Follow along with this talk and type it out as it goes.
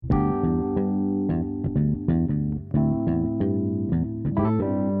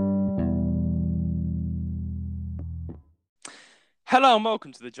Hello and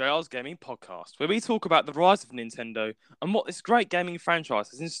welcome to the JR's Gaming Podcast, where we talk about the rise of Nintendo and what this great gaming franchise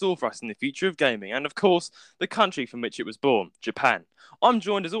has in store for us in the future of gaming, and of course, the country from which it was born, Japan. I'm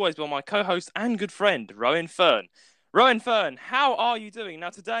joined as always by my co-host and good friend, Rowan Fern. Rowan Fern, how are you doing? Now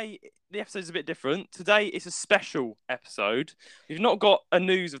today, the episode's a bit different. Today is a special episode. We've not got a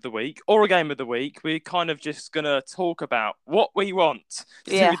news of the week or a game of the week. We're kind of just going to talk about what we want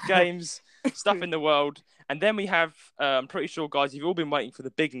to do with games, stuff in the world. And then we have, I'm pretty sure, guys, you've all been waiting for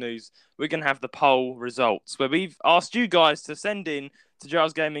the big news. We're going to have the poll results, where we've asked you guys to send in to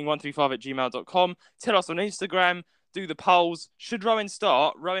jarosgaming135@gmail.com. Tell us on Instagram, do the polls. Should Rowan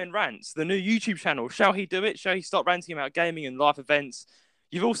start RoanRants, the new YouTube channel? Shall he do it? Shall he start ranting about gaming and live events?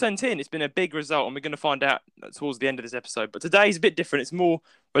 You've all sent in. It's been a big result, and we're going to find out towards the end of this episode. But today's a bit different. It's a more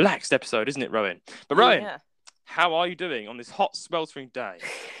relaxed episode, isn't it, Rowan? But Rowan, how are you doing on this hot, sweltering day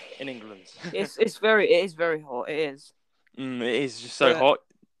in England? It is very hot. It is. It is just so hot.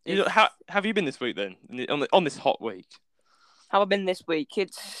 How have you been this week then? On this hot week? How I've been this week?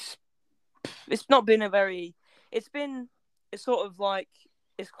 It's not been a very. It's sort of like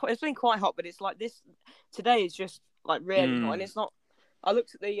it's been quite hot, but it's like this today is just like really hot, and it's not. I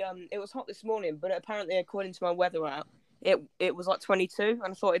looked at the it was hot this morning, but apparently according to my weather app, it was like 22,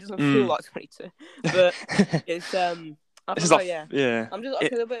 and I thought it doesn't feel like 22, but it's I don't know, yeah. I'm just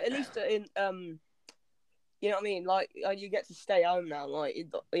but at least in you know what I mean, like you get to stay home now, like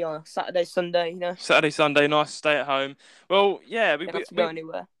Saturday, Sunday, Saturday, Sunday, nice stay at home. Well, yeah, we don't have to go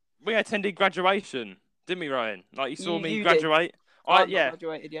anywhere. We attended graduation, didn't we, Ryan? Like you saw me you graduate. I'm not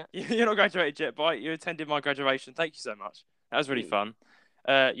graduated yet. You're not graduated yet, but you attended my graduation. Thank you so much. That was really fun.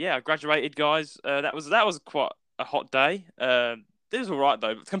 I graduated, guys. That was quite a hot day. It was all right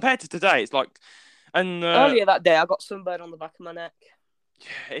though. But compared to today, it's like, and earlier that day I got sunburn on the back of my neck.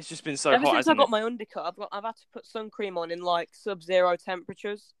 Yeah, it's just been so hot. Ever since I got my undercut, I've had to put sun cream on in like sub-zero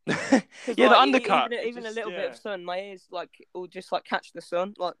temperatures. The undercut. Even a little bit of sun, my ears will just catch the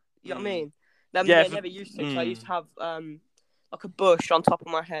sun. Like you know what I mean? They never used to. So I used to have like a bush on top of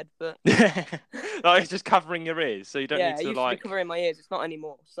my head, but like it's just covering your ears, so you don't need to it used to be covering my ears. It's not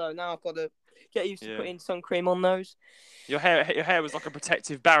anymore. So now I've got to get used to putting sun cream on those. Your hair was like a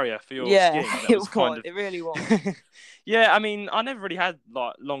protective barrier for your skin. It really was. Yeah, I mean, I never really had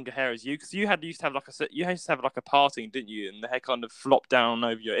like longer hair as you, because you used to have like a parting, didn't you? And the hair kind of flopped down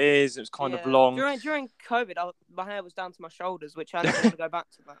over your ears. It was kind of long. During COVID, my hair was down to my shoulders, which I didn't want to go back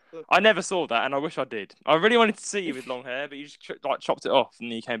to that. But... I never saw that, and I wish I did. I really wanted to see you with long hair, but you just chopped it off,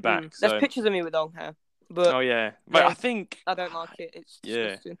 and then you came back. There's pictures of me with long hair, but but I think I don't like it. It's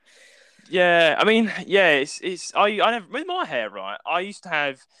disgusting. Yeah, I mean, I never with my hair, right. I used to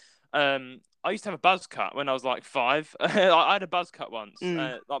have a buzz cut when I was like 5. I had a buzz cut once,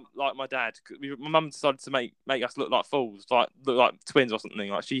 like my dad. My mum decided to make us look like fools, look like twins or something.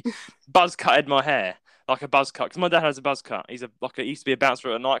 Like she buzz cutted my hair like a buzz cut, because my dad has a buzz cut. He used to be a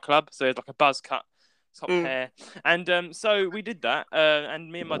bouncer at a nightclub, so he had like a buzz cut top hair, and so we did that.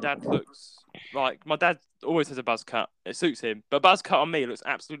 And me and my dad like my dad always has a buzz cut. It suits him, but buzz cut on me looks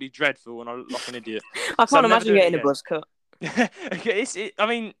absolutely dreadful, and I look like an idiot. I can't imagine getting a buzz cut. I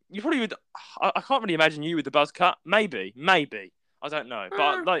mean, you probably would. I can't really imagine you with the buzz cut. Maybe. I don't know,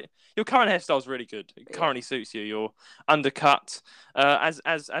 but like your current hairstyle is really good. It currently suits you. Your undercut, as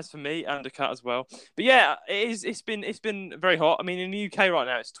for me, undercut as well. But yeah, it's been very hot. I mean, in the UK right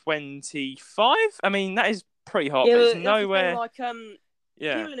now it's 25. I mean, that is pretty hot. Yeah, but it's nowhere.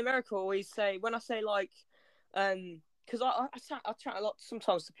 People in America always say, when I say because I chat a lot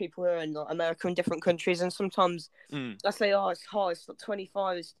sometimes to people who are in America and different countries, and sometimes I say, it's hot, it's like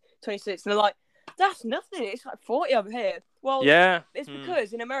 25, it's 26, and they're like, that's nothing, it's like 40 over here. Well, it's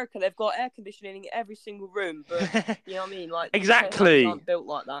because in America they've got air conditioning in every single room, but you know what I mean, like exactly aren't built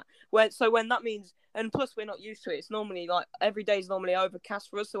like that. When that means, and plus we're not used to it. It's normally like every day is normally overcast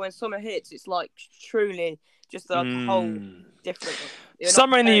for us. So when summer hits, it's like truly just a whole different.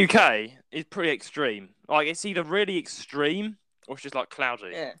 Summer in the UK is pretty extreme. Like it's either really extreme or it's just like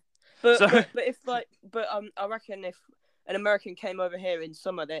cloudy. Yeah, but I reckon if an American came over here in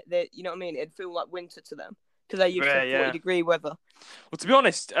summer, they you know what I mean, it'd feel like winter to them, because they're used to 40-degree weather. Well, to be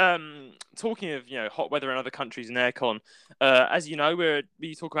honest, talking of hot weather in other countries and aircon, as you know,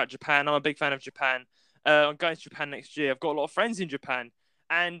 we talk about Japan. I'm a big fan of Japan. I'm going to Japan next year. I've got a lot of friends in Japan,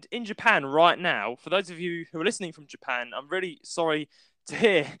 and in Japan right now, for those of you who are listening from Japan, I'm really sorry to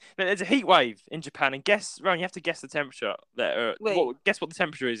hear that there's a heat wave in Japan. And Ron, you have to guess the temperature. Guess what the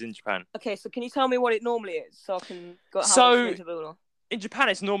temperature is in Japan. Okay, so can you tell me what it normally is, so I can in Japan,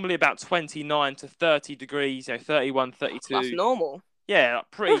 it's normally about 29 to 30 degrees, 31, 32. That's normal. Yeah,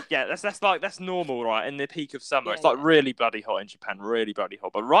 that's normal, right? In the peak of summer, Yeah, it's like yeah. really bloody hot in Japan, really bloody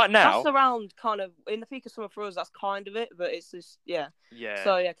hot. But right That's now, around kind of in the peak of summer for us. That's kind of it, but it's just yeah.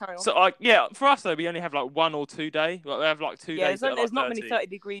 So yeah, carry on. So for us though, we only have like 1 or 2 days. Like we have like 2 days that are like There's not many 30.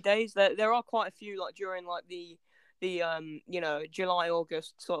 30-degree days. There are quite a few like during like the July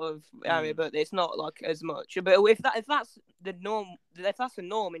August sort of area, but it's not like as much. But if that's the norm, if that's the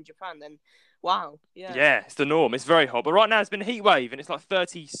norm in Japan, then wow, yeah. Yeah, it's the norm. It's very hot. But right now it's been a heat wave, and it's like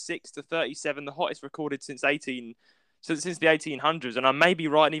 36 to 37, the hottest recorded since the 1800s. And I may be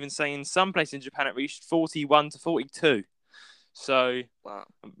right in even saying some place in Japan it reached 41 to 42. So Wow.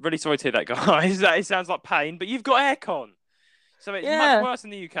 I'm really sorry to hear that, guys. It sounds like pain, but you've got aircon, so it's much worse in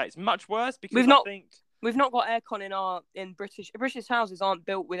the UK. It's much worse because we've not got aircon in British houses aren't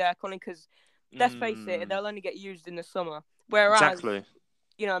built with aircon because let's face it, they'll only get used in the summer. Whereas exactly.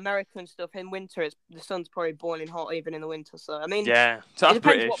 American stuff in winter, the sun's probably boiling hot even in the winter. So I mean, yeah, so it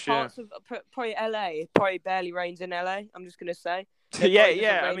depends British, what parts of probably LA. It probably barely rains in LA. I'm just gonna say.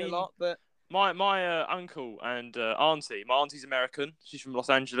 Yeah. I mean, a lot, but my uncle and auntie. My auntie's American. She's from Los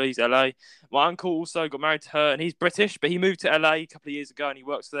Angeles, LA. My uncle also got married to her, and he's British, but he moved to LA a couple of years ago, and he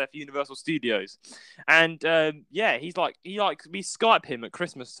works there for Universal Studios. And we Skype him at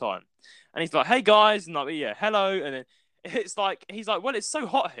Christmas time, and he's like, "Hey guys," and like, "Yeah, hello," and then it's like he's like, "Well, it's so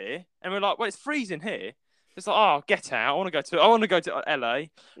hot here," and we're like, "Well, it's freezing here." It's like, "Oh, get out! I want to go to LA,"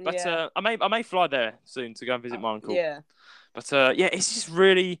 but I may fly there soon to go and visit my uncle. Yeah. But it's just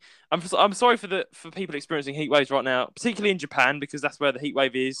really. I'm sorry for people experiencing heat waves right now, particularly in Japan because that's where the heat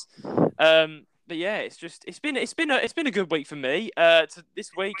wave is. But yeah, it's been a good week for me.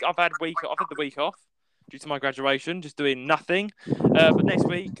 This week I've had the week off due to my graduation, just doing nothing. But next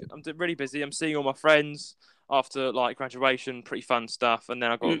week I'm really busy. I'm seeing all my friends after like graduation, pretty fun stuff, and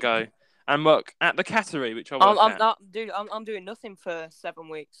then I've got to go and work at the cattery, which I'm doing nothing for 7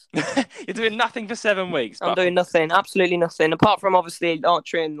 weeks. You're doing nothing for 7 weeks. I'm doing nothing, absolutely nothing, apart from obviously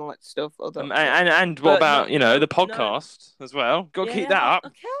archery and like stuff. And what about the podcast as well? Got to keep that up.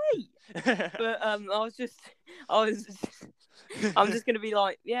 Okay. But I'm just gonna be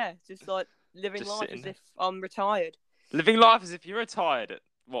like, just like living life as if I'm retired. Living life as if you're retired at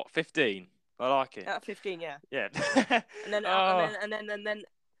what, 15? I like it. At 15, yeah. Yeah. and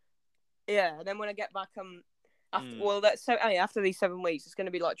then when I get back, after these 7 weeks, it's going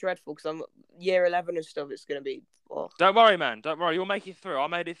to be like dreadful because I'm year 11 and stuff. It's going to be. Oh. Don't worry, man. Don't worry. You'll make it through. I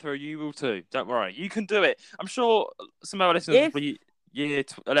made it through. You will too. Don't worry. You can do it. I'm sure some of our listeners will be year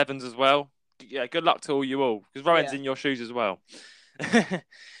 11s as well. Yeah. Good luck to you all because Rowan's in your shoes as well.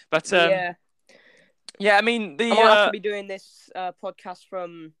 But yeah. I mean, I might have to be doing this podcast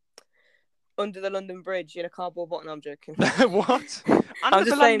from under the London Bridge in a cardboard box. No, I'm joking. What? Under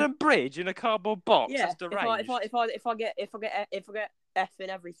the London Bridge in a cardboard box? Yeah. That's deranged. If I get F in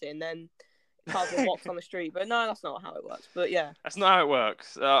everything, then cardboard box on the street. But no, that's not how it works. But yeah, that's not how it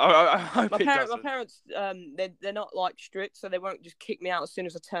works. I hope my parents, they're not like strict, so they won't just kick me out as soon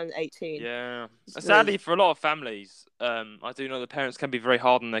as I turn 18. Yeah. Sadly, for a lot of families, I do know the parents can be very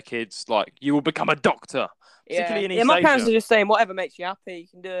hard on their kids. Like, you will become a doctor. Particularly in East my Asia. parents are just saying whatever makes you happy, you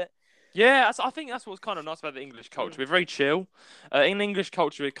can do it. Yeah, I think that's what's kind of nice about the English culture. We're very chill. In English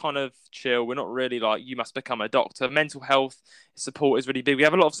culture, we're kind of chill. We're not really like, you must become a doctor. Mental health support is really big. We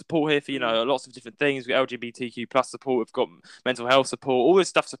have a lot of support here for, lots of different things. We've got LGBTQ plus support. We've got mental health support. All this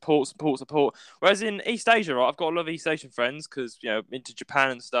stuff, support. Whereas in East Asia, right, I've got a lot of East Asian friends because, into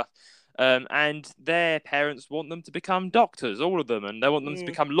Japan and stuff. And their parents want them to become doctors, all of them, and they want them to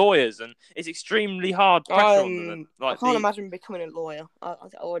become lawyers, and it's extremely hard pressure on them. I can't imagine becoming a lawyer. I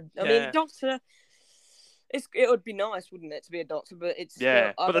mean, doctor. It would be nice, wouldn't it, to be a doctor? But it's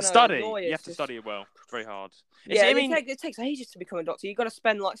but study, you have to study it well. It's very hard. It takes ages to become a doctor. You've got to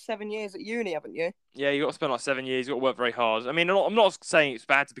spend like 7 years at uni, haven't you? Yeah, you got to spend like 7 years. You got to work very hard. I mean, I'm not saying it's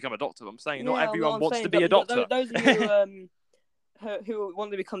bad to become a doctor. I'm saying not everyone wants to be a doctor. Those of you who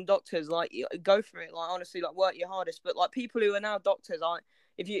want to become doctors, like, go for it. Like, honestly, like, work your hardest. But like, people who are now doctors, like,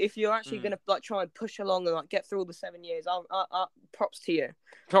 if you're actually gonna like try and push along and like get through all the 7 years, props to you.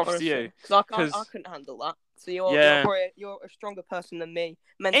 Props to you. Because I couldn't handle that. So you're a stronger person than me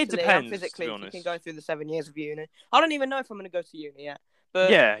mentally and physically. If you can go through the 7 years of uni. I don't even know if I'm gonna go to uni yet. But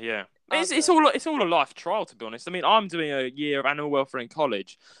it's all a life trial, to be honest. I mean, I'm doing a year of animal welfare in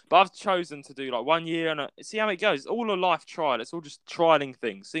college, but I've chosen to do like 1 year and see how it goes. It's all a life trial. It's all just trialing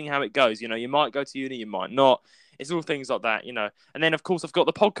things, seeing how it goes. You might go to uni, you might not. It's all things like that, And then, of course, I've got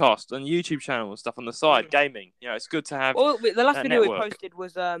the podcast and YouTube channel and stuff on the side, gaming. It's good to have. Well, the last video we posted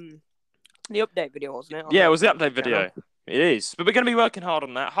was the update video, wasn't it? Yeah, it was the update video. It is, but we're going to be working hard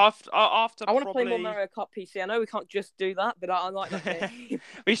on that. After I want to play more probably. Mario Kart PC. I know we can't just do that, but I like that game.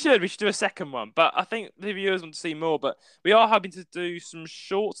 We should do a second one, but I think the viewers want to see more. But we are hoping to do some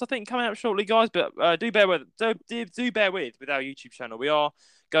shorts, I think, coming up shortly, guys. But do bear with our YouTube channel. We are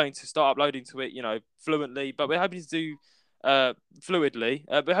going to start uploading to it, fluently, but we're hoping to do fluidly.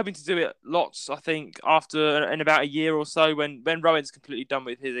 We're hoping to do it lots, I think, after in about a year or so when Rowan's completely done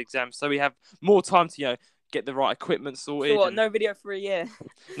with his exams, so we have more time to get the right equipment sorted. So what? No video for a year?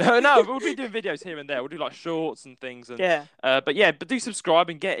 No, we'll be doing videos here and there. We'll do like shorts and things. And, yeah. But do subscribe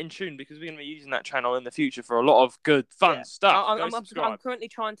and get in tune because we're going to be using that channel in the future for a lot of good, fun stuff. I'm currently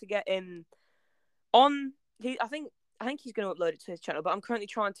trying to get in on. I think he's going to upload it to his channel, but I'm currently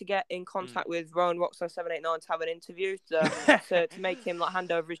trying to get in contact with RoanRants789 to have an interview to make him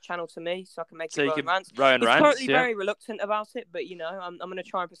hand over his channel to me so I can make it RoanRants. He's currently very reluctant about it, but I'm going to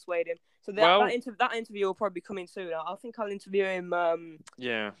try and persuade him. So that interview will probably be coming soon. I think I'll interview him. I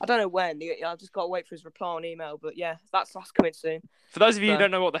don't know when. I've just got to wait for his reply on email. But yeah, that's coming soon. For those of you who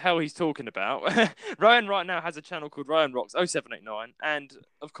don't know what the hell he's talking about, Rowan right now has a channel called RoanRocks0789, and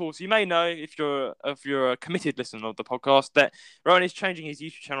of course you may know if you're a committed listener of the podcast that Rowan is changing his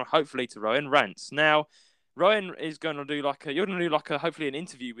YouTube channel hopefully to RoanRants. Now, Rowan is going to do hopefully an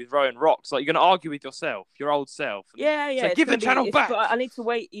interview with Rowan Rocks. Like you're going to argue with yourself, your old self. Yeah. So give the channel back. I need to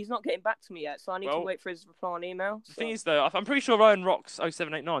wait. He's not getting back to me yet, so I need to wait for his reply on email. The thing is, though, I'm pretty sure Rowan Rocks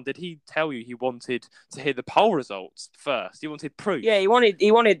 0789. Did he tell you he wanted to hear the poll results first? He wanted proof. Yeah, he wanted to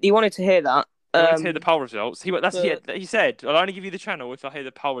hear that. He wanted to hear the poll results. He said, "I'll only give you the channel if I hear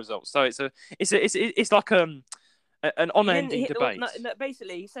the poll results." So it's like an unending debate. No,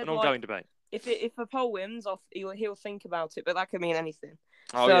 basically, he said an ongoing debate. If a poll wins, he'll think about it, but that could mean anything.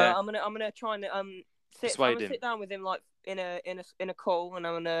 Oh, so yeah. I'm gonna try and sit down with him in a call, and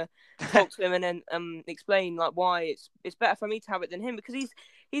I'm gonna talk to him and then explain why it's better for me to have it than him, because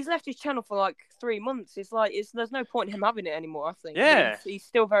he's left his channel for 3 months. There's no point in him having it anymore. I think. Yeah. He's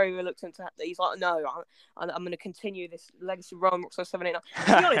still very reluctant to. He's like, no, I'm gonna continue this legacy of Rowan Rocks 0789.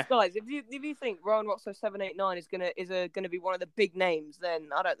 To be honest, guys, if you think Rowan Rocks 0789 is gonna be one of the big names, then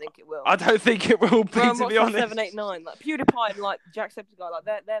I don't think it will. I don't think it will be, to be honest. 789, PewDiePie and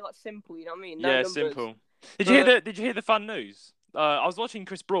Jacksepticeye, they're simple. You know what I mean? No numbers. Simple. Did you hear the fun news? I was watching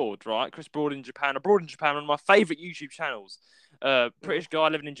Chris Broad, right? Chris Broad in Japan. Abroad in Japan, one of my favourite YouTube channels. British guy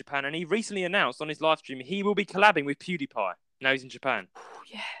living in Japan, and he recently announced on his live stream he will be collabing with PewDiePie. Now he's in Japan.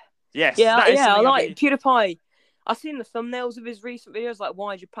 Yeah. Yes. I like PewDiePie. I've seen the thumbnails of his recent videos, like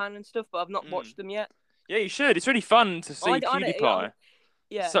Why Japan and stuff, but I've not watched them yet. Yeah, you should. It's really fun to see PewDiePie.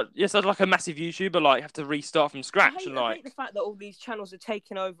 Yeah. So like a massive YouTuber, have to restart from scratch. I hate the fact that all these channels are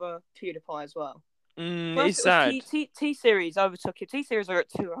taking over PewDiePie as well. It's sad. T-Series overtook it. T-Series are at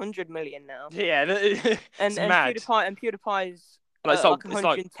 200 million now. Yeah, it's mad. PewDiePie's like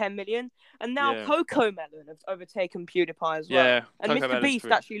 110 million. And now CoComelon have overtaken PewDiePie as well. Yeah, and Mr. Beast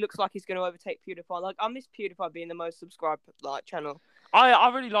actually looks like he's going to overtake PewDiePie. I miss PewDiePie being the most subscribed channel. I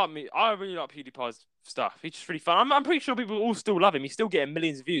really like PewDiePie's stuff. He's just really fun. I'm pretty sure people all still love him. He's still getting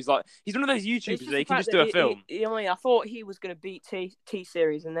millions of views. He's one of those YouTubers that he can just do a film. I thought he was going to beat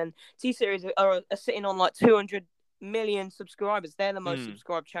T-Series, and then T-Series are sitting on 200 million subscribers. They're the most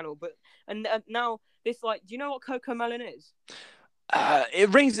subscribed channel. But now this do you know what CoComelon is? It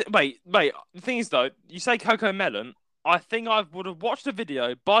rings. Wait. The thing is, though, you say CoComelon. I think I would have watched a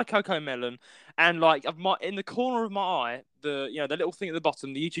video by CoComelon, and in the corner of my eye, the little thing at the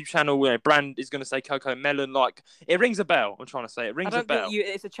bottom, the YouTube channel brand is going to say CoComelon. It rings a bell. I'm trying to say it rings a bell.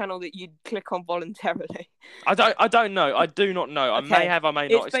 It's a channel that you'd click on voluntarily. I don't know. I do not know. Okay. I may have. I may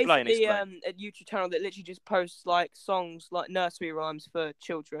not. Explain. It's basically a YouTube channel that literally just posts songs, nursery rhymes for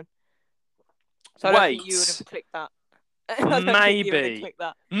children. So I don't think you would have clicked that. Maybe.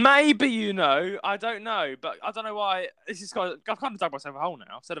 I don't know, but I don't know why. I've kind of dug myself a hole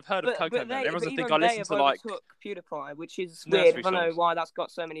now. I've heard of CoComelon. Everyone's gonna think I listen to PewDiePie, which is weird. I don't know why that's got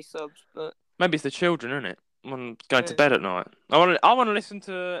so many subs, but maybe it's the children, isn't it? When going to bed at night. I want to listen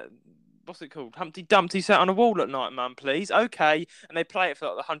to what's it called? Humpty Dumpty sat on a wall at night, Mum, please. Okay, and they play it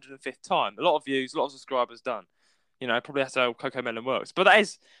for the 105th time. A lot of views, a lot of subscribers done. Probably that's how CoComelon works. But that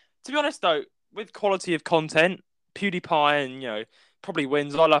is, to be honest though, with quality of content, PewDiePie and probably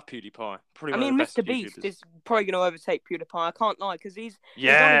wins. I love PewDiePie. Mr. Beast is probably going to overtake PewDiePie. I can't lie because he's on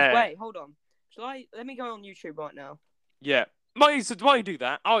his way. Hold on. Let me go on YouTube right now. Yeah. While you do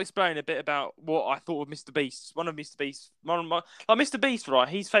that, I'll explain a bit about what I thought of Mr. Beast. Mr. Beast, right?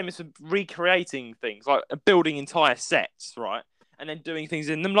 He's famous for recreating things, building entire sets, right, and then doing things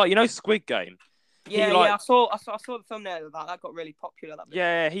in them, Squid Game. I saw the thumbnail of that. That got really popular.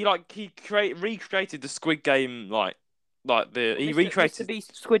 That he recreated the Squid Game like he Mr. recreated.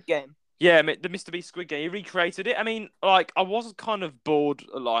 Beast Squid Game. Yeah, the Mr. Beast Squid Game. He recreated it. I mean, like, I was kind of bored.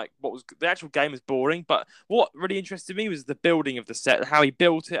 Like, what was the actual game was boring, but what really interested me was the building of the set, how he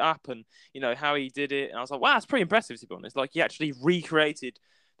built it up, and how he did it. And I was like, wow, that's pretty impressive to be honest. Like, he actually recreated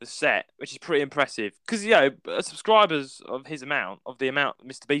the set, which is pretty impressive. Because subscribers of the amount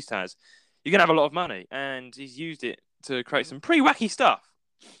Mr. Beast has, you're gonna have a lot of money, and he's used it to create some pretty wacky stuff.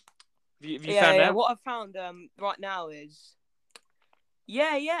 Have you found out? What I've found right now is.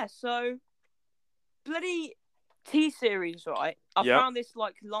 Yeah. So, bloody T-Series, right? I found this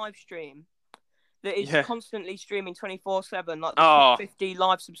like live stream that is constantly streaming 24/7, like the top 50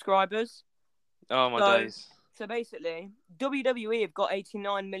 live subscribers. Oh my days! So basically, WWE have got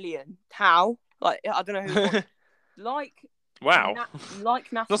 89 million. How? Like, I don't know who. Like, wow.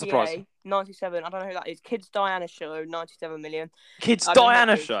 Like Not surprising. 97. I don't know who that is. Kids Diana Show, 97 million. Kids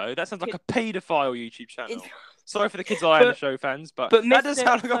Diana Show? That sounds like a paedophile YouTube channel. Sorry for the Kids Diana Show fans, but that does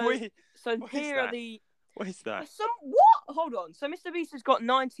sound like a weird. So here are the. What is that? What? Hold on. So Mr. Beast has got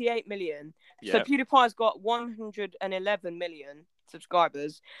 98 million. So PewDiePie's got 111 million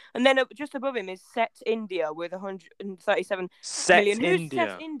subscribers, and then just above him is Set India with 137 million. Who's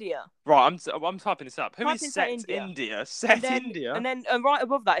Set India? Right, I'm typing this up. Who is Set India? Set India. And then right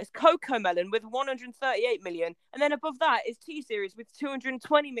above that is Coco Melon with 138 million, and then above that is T-Series with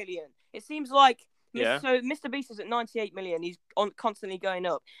 220 million. It seems like. So Mr. Beast is at 98 million. He's constantly going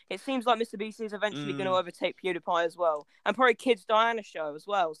up. It seems like Mr. Beast is eventually going to overtake PewDiePie as well, and probably Kids Diana Show as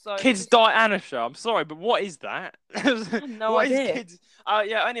well. So Kids Diana Show. I'm sorry, but what is that? No idea. Is Kids?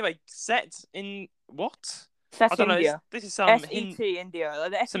 Anyway, Set in what? Set India. This is some S-E-T India.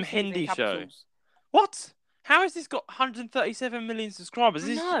 Some Hindi show. What? How has this got 137 million subscribers?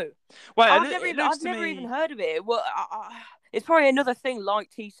 No. Wait, I've never even heard of it. Well, it's probably another thing like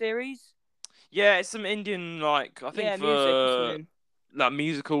T-Series. Yeah, it's some Indian, like, I think for music, like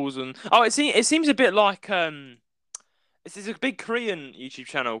musicals and it seems a bit like it's a big Korean YouTube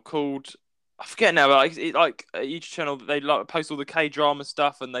channel called, I forget now, but it's like a YouTube channel that they like post all the K-drama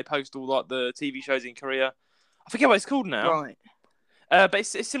stuff and they post all like the TV shows in Korea. I forget what it's called now. Right. But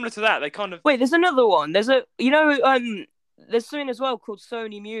it's similar to that. They kind of there's another one. There's there's something as well called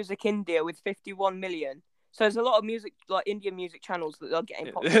Sony Music India with 51 million. So there's a lot of music, like Indian music channels that are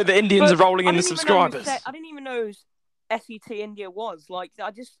getting popular. The Indians are rolling in the subscribers. I didn't even know SET India was. Like,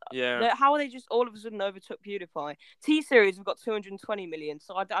 how are they just all of a sudden overtook PewDiePie? T-Series have got 220 million,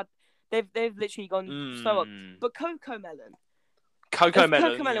 so they've literally gone so up. But Coco Melon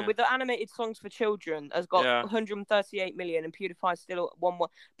with the animated songs for children has got 138 million, and PewDiePie's still at 1-1.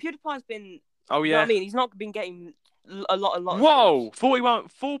 PewDiePie's been. Oh yeah. You know what I mean, he's not been getting. A lot. Whoa!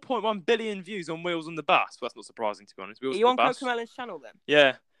 4.1 billion views on Wheels on the Bus. Well, that's not surprising, to be honest. Are you on Coco Melon's channel then?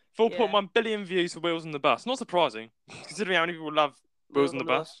 Yeah. 4.1 billion views for Wheels on the Bus. Not surprising, considering how many people love Wheels on the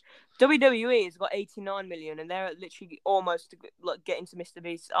Bus. WWE has got 89 million, and they're literally almost getting to Mr.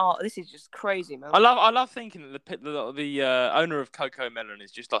 Beast. Oh, this is just crazy, man. I love thinking that the owner of Coco Melon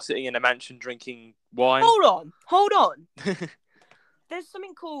is just like sitting in a mansion drinking wine. Hold on. There's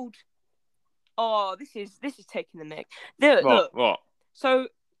something called. Oh, this is taking the mick. Look. What? So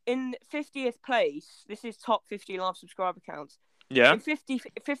in 50th place, this is top 50 live subscriber counts. Yeah. In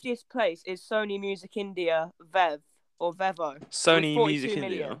 50th place is Sony Music India Vevo. Sony Music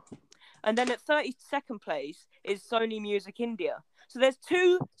India. And then at 32nd place is Sony Music India. So there's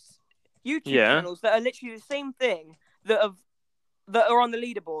two YouTube channels that are literally the same thing that are on the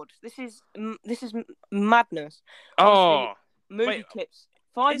leaderboard. This is madness. Honestly, movie clips.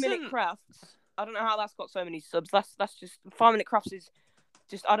 5-minute crafts. I don't know how that's got so many subs. That's just 5-minute crafts is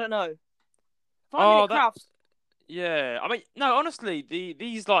just I don't know. 5-minute crafts. Yeah, I mean no, honestly,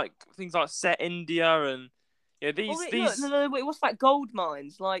 these like things like Set India and these. Wait, what's that? Gold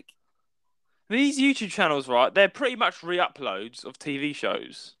Mines, like these YouTube channels, right? They're pretty much re-uploads of TV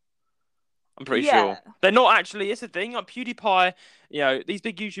shows. I'm pretty sure they're not actually. It's a thing like PewDiePie. These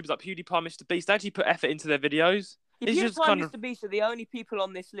big YouTubers like PewDiePie, Mr. Beast, they actually put effort into their videos. It's just kind of. Mr. Beast are the only people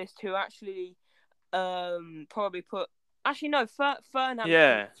on this list who actually probably put. Actually, no.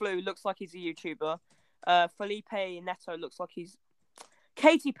 Fernand Flu looks like he's a YouTuber. Felipe Neto looks like he's.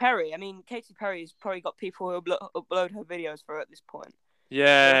 Katy Perry. I mean, Katy Perry's probably got people who upload her videos for her at this point.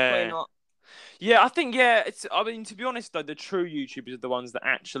 Yeah. Probably not. Yeah, I think it's. I mean, to be honest though, the true YouTubers are the ones that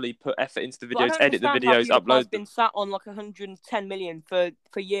actually put effort into the videos, edit the videos, upload. Been sat on like 110 million for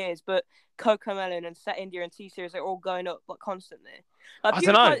years, but Coco Melon and Set India and T-Series are all going up like constantly. I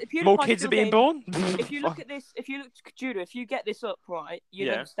don't know. More kids are being born. If you look at this, Judah, if you get this up right,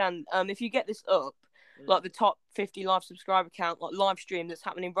 you understand. If you get this up, like the top 50 live subscriber count, like live stream that's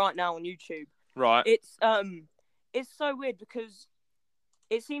happening right now on YouTube. Right. It's it's so weird because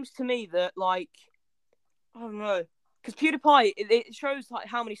it seems to me that like I don't know because PewDiePie it shows like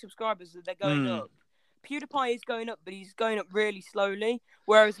how many subscribers that they're going up. PewDiePie is going up, but he's going up really slowly,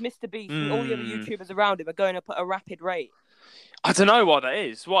 whereas MrBeast and all the other YouTubers around him are going up at a rapid rate. I don't know why that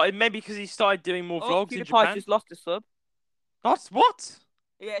is. What? Maybe because he started doing more vlogs in Japan. PewDiePie just lost a sub. What?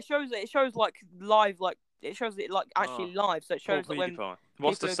 Yeah, it shows like live, like it shows it like actually live, so it shows that when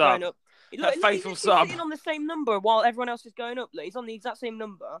what's the people are sub? going up. Look, faithful sub. He's sitting on the same number while everyone else is going up. Look, he's on the exact same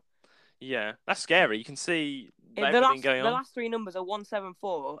number. Yeah, that's scary. You can see everything going on. The last three numbers are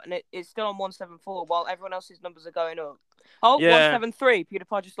 174, and it's still on 174 while everyone else's numbers are going up. Oh, yeah. 173.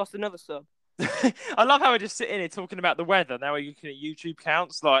 PewDiePie just lost another sub. I love how we're just sitting here talking about the weather. Now we're looking at YouTube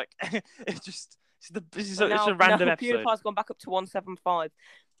counts. Like, it's a random episode. PewDiePie's gone back up to 175.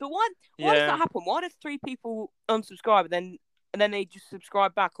 But why does that happen? Why do 3 people unsubscribe and then they just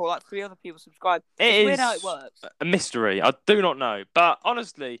subscribe back, or like 3 other people subscribe? It's weird how it works. A mystery. I do not know. But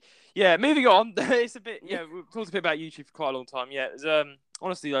honestly, yeah, moving on. It's a bit, we've talked a bit about YouTube for quite a long time. Yeah,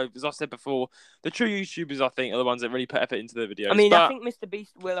 honestly, though, as I said before, the true YouTubers, I think, are the ones that really put effort into their videos. I mean, I think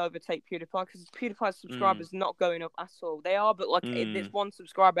MrBeast will overtake PewDiePie because PewDiePie's subscribers not going up at all. They are, but like there's 1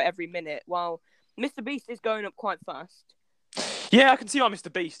 subscriber every minute, while MrBeast is going up quite fast. Yeah, I can see why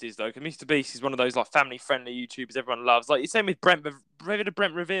MrBeast is, though, because MrBeast is one of those like family-friendly YouTubers everyone loves. Like, same with Brent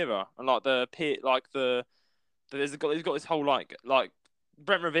Rivera, and he's got this whole like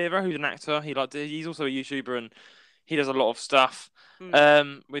Brent Rivera, who's an actor. He's also a YouTuber, and he does a lot of stuff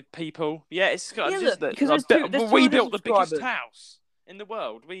with people. Yeah, it's just that we built the biggest house in the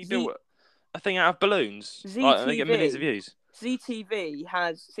world. We built a thing out of balloons. And they get millions of views. ZTV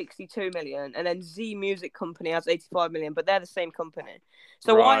has 62 million, and then Z Music Company has 85 million, but they're the same company.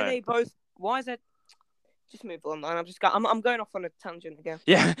 So why are they both? Why is that? Just move on. I'm going off on a tangent again.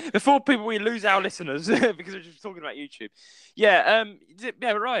 Yeah, before we lose our listeners because we're just talking about YouTube. Yeah,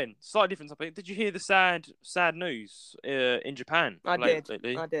 Ryan. Slightly different topic. Did you hear the sad news in Japan? I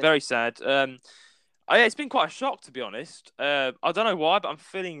did. Very sad. It's been quite a shock, to be honest. I don't know why, but I'm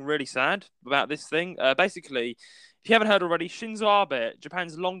feeling really sad about this thing. Basically, if you haven't heard already, Shinzo Abe,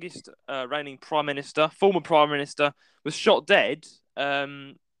 Japan's longest reigning former prime minister, was shot dead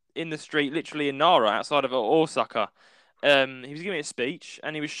in the street, literally in Nara, outside of Osaka. He was giving a speech,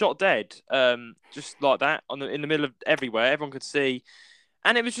 and he was shot dead, just like that, in the middle of everywhere. Everyone could see,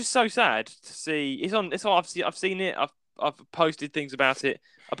 and it was just so sad to see. I've seen it. I've posted things about it.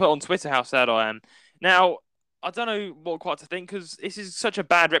 I put on Twitter how sad I am. Now, I don't know what quite to think, because this is such a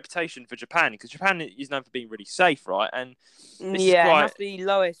bad reputation for Japan, because Japan is known for being really safe, right? And it has the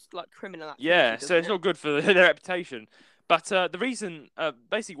lowest criminal activity. Yeah, so it's not good for their reputation. But the reason,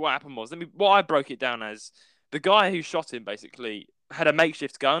 basically what happened was, what I broke it down as, the guy who shot him basically had a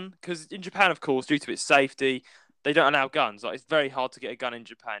makeshift gun, because in Japan, of course, due to its safety, they don't allow guns. Like, it's very hard to get a gun in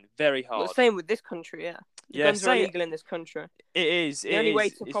Japan. Very hard. Well, same with this country, yeah. Guns are illegal in this country. It is. The only way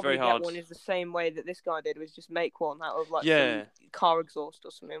to probably get one is the same way that this guy did, was just make one out of some car exhaust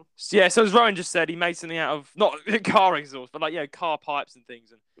or something. Yeah, so as Rowan just said, he made something out of, not car exhaust, but car pipes and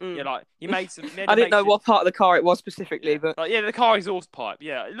things. And he made some. I didn't know what part of the car it was specifically, but the car exhaust pipe.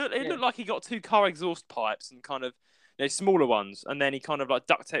 Yeah, it looked like he got 2 car exhaust pipes and kind of smaller ones, and then he kind of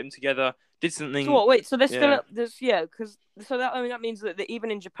duct taped them together. Did something. So what? Wait, so there's still because that means that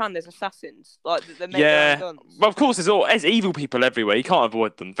even in Japan there's assassins that make their own guns. Well, of course there's evil people everywhere. You can't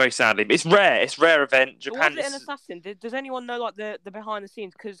avoid them. Very sadly, but it's rare. It's a rare event. Japan. Was it an assassin? Does anyone know the behind the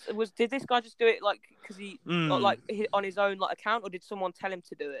scenes? Because did this guy just do it because he on his own account, or did someone tell him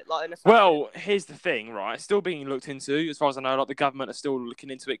to do it an assassin? Well, here's the thing, right? It's still being looked into, as far as I know. The government are still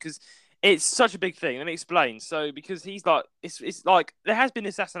looking into it, because it's such a big thing. Let me explain. So, because he's it's there has been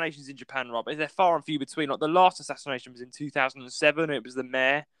assassinations in Japan, right? But they're far and few between. The last assassination was in 2007. It was the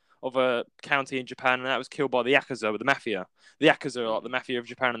mayor of a county in Japan, and that was killed by the Yakuza, with the mafia. The Yakuza are the mafia of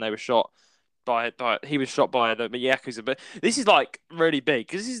Japan, and they were shot he was shot by the Yakuza. But this is really big,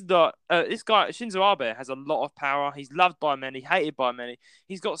 because this guy Shinzo Abe has a lot of power. He's loved by many, hated by many.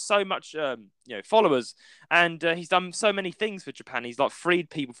 He's got so much followers, and he's done so many things for Japan. He's freed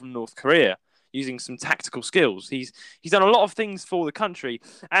people from North Korea using some tactical skills. He's done a lot of things for the country.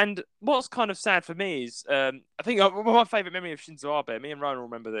 And what's kind of sad for me is, I think my favourite memory of Shinzo Abe, me and Rowan will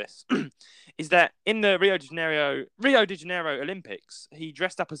remember this, is that in the Rio de Janeiro Olympics, he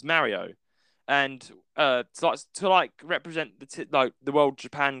dressed up as Mario. And to represent the world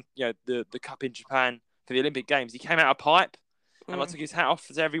Japan, the cup in Japan for the Olympic Games, he came out a pipe and took his hat off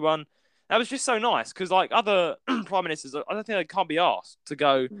to everyone. That was just so nice because like other prime ministers, I don't think they can't be asked to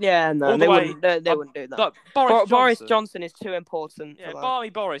go Yeah, no, all the they way. wouldn't. They wouldn't do that. Like Boris Boris Johnson. Johnson is too important for Yeah, that. Barmy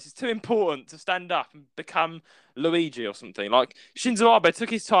Boris is too important to stand up and become Luigi or something. Like Shinzo Abe took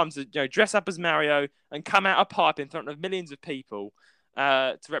his time to dress up as Mario and come out a pipe in front of millions of people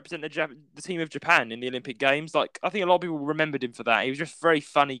to represent the team of Japan in the Olympic Games. Like I think a lot of people remembered him for that. He was just a very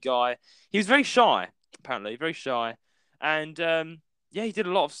funny guy. He was very shy, apparently, very shy, and yeah, he did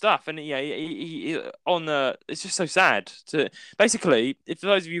a lot of stuff. And yeah, he on the. It's just so sad to basically. If for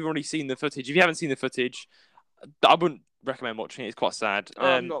those of you who've already seen the footage, if you haven't seen the footage, I wouldn't recommend watching it. It's quite sad.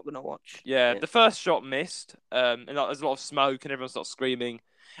 I'm not gonna watch. Yeah, the first shot missed, and like, there's a lot of smoke, and everyone starts screaming.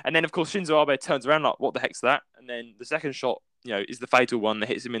 And then, of course, Shinzo Abe turns around like, "What the heck's that?" And then the second shot, is the fatal one that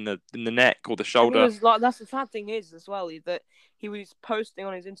hits him in the neck or the And shoulder. he was like, that's the sad thing is as well that he was posting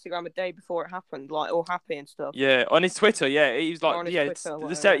on his Instagram a day before it happened, like all happy and stuff. Yeah, on his Twitter, yeah, he was like, on his yeah, Twitter, the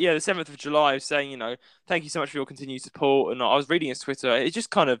whatever. the 7th of July, was saying, thank you so much for your continued support. And I was reading his Twitter. It just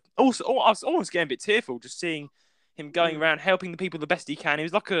kind of also, I was almost getting a bit tearful just seeing him going around helping the people the best he can. He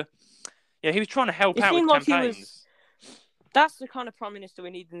was like he was trying to help It out with seemed like campaigns. That's the kind of prime minister we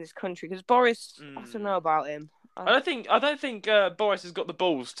need in this country because Boris, I don't know about him. I don't think Boris has got the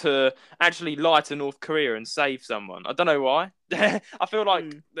balls to actually lie to North Korea and save someone. I don't know why. I feel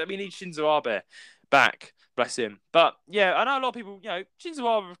like that we need Shinzo Abe back. Bless him. But yeah, I know a lot of people.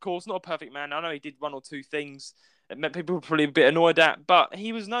 Shinzo Abe, of course, not a perfect man. I know he did one or two things that people were probably a bit annoyed at, but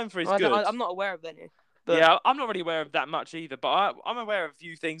he was known for his good. I'm not aware of any. But... Yeah, I'm not really aware of that much either, but I'm aware of a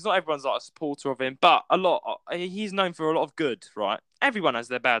few things. Not everyone's like a supporter of him, but a lot. He's known for a lot of good, right? Everyone has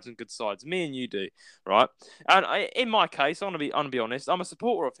their bad and good sides. Me and you do, right? And in my case, I'm gonna be honest. I'm a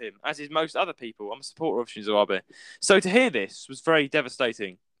supporter of him, as is most other people. I'm a supporter of Shinzo Abe. So to hear this was very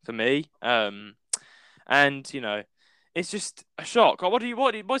devastating for me. And it's just a shock.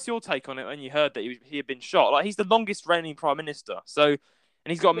 What's your take on it when you heard that he had been shot? Like he's the longest reigning prime minister. So.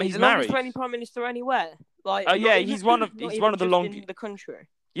 And he's married. Longest reigning prime minister anywhere. Like, he's one of the longest in the country.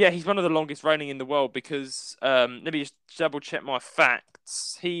 Yeah, he's one of the longest reigning in the world because let me just double check my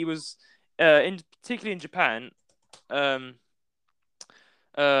facts. He was particularly in Japan, time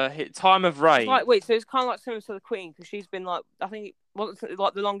of reign. So it's kind of like similar to the Queen because she's been like I think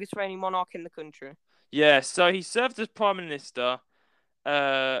like the longest reigning monarch in the country. Yeah, so he served as prime minister.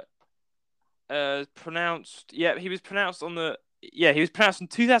 Pronounced. Yeah, he was pronounced on the. Yeah, he was pronounced from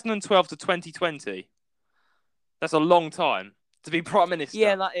 2012 to 2020. That's a long time to be prime minister.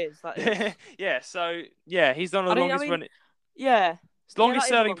 Yeah, that is. Yeah, so yeah, he's done the longest running. Yeah. It's longest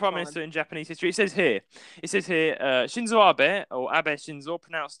serving prime minister in Japanese history. It says here, Shinzo Abe or Abe Shinzo,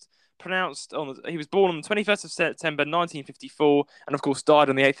 pronounced on. He was born on the 21st of September 1954, and of course died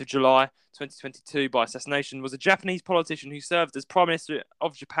on the 8th of July 2022 by assassination. Was a Japanese politician who served as Prime Minister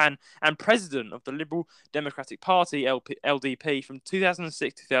of Japan and President of the Liberal Democratic Party (LDP) from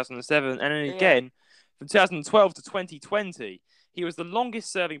 2006 to 2007, and then again from 2012 to 2020. He was the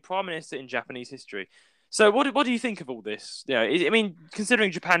longest-serving Prime Minister in Japanese history. So, what do you think of all this? I mean,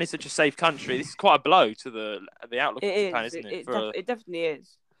 considering Japan is such a safe country, this is quite a blow to the outlook of Japan, isn't it? It definitely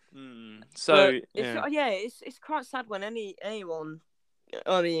is. So it's quite sad when anyone,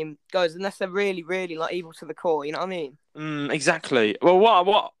 I mean, goes unless they're really, really like evil to the core. You know what I mean? Exactly. Well,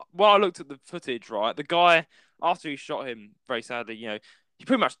 what I looked at the footage, right? The guy after he shot him, very sadly, he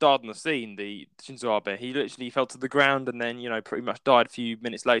pretty much died on the scene. The Shinzo Abe, he literally fell to the ground and then pretty much died a few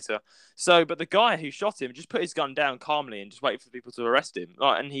minutes later. So, but the guy who shot him just put his gun down calmly and just waited for people to arrest him.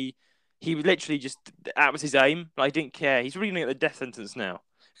 Like, and he literally just that was his aim. Like, he didn't care. He's reading at the death sentence now.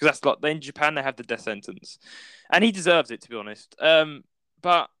 Because that's like in Japan they have the death sentence, and he deserves it, to be honest.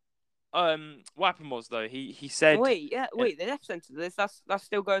 But what happened was though he said the death sentence that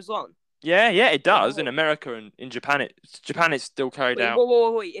still goes on. Yeah, it does in America and in Japan. It's still carried out.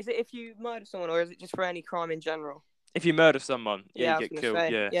 Wait! Is it if you murder someone or is it just for any crime in general? If you murder someone, you get killed.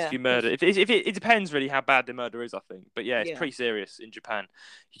 If you murder, if it depends really how bad the murder is, I think. But it's pretty serious in Japan.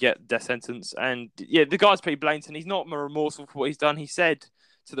 You get death sentence, and the guy's pretty blatant. He's not remorseful for what he's done. He said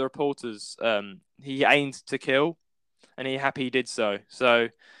to the reporters, he aimed to kill, and he's happy he did so. So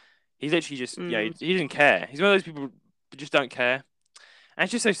he's literally just he didn't care. He's one of those people who just don't care, and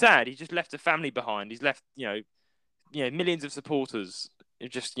it's just so sad. He just left a family behind. He's left millions of supporters.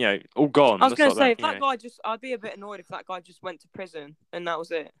 Just all gone. I was going to say, if that guy I'd be a bit annoyed if that guy just went to prison and that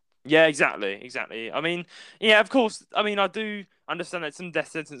was it. Yeah, exactly. I mean, of course. I mean, I do understand that some death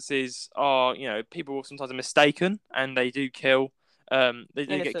sentences are, people sometimes are mistaken and they do kill. They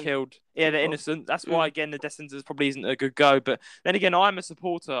do get killed. Yeah, they're innocent. That's why, again, the death sentence probably isn't a good go. But then again, I'm a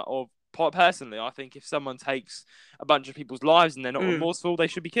supporter of personally, I think if someone takes a bunch of people's lives and they're not remorseful, they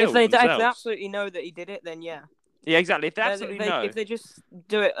should be killed if themselves. they absolutely know that he did it, then yeah. Yeah, exactly. If they absolutely know. If they just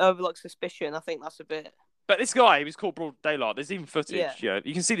do it over like suspicion, I think that's a bit. But this guy, he was caught broad daylight. There's even footage. Yeah,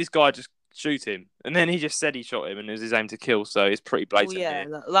 you can see this guy just shoot him, and then he just said he shot him, and it was his aim to kill. So it's pretty blatant. Well, yeah,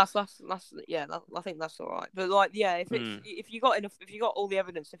 here. I think that's all right. But like, yeah, if you got all the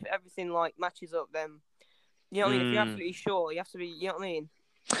evidence, if everything like matches up, then you know what I mean. If you're absolutely sure, you have to be. You know what I mean.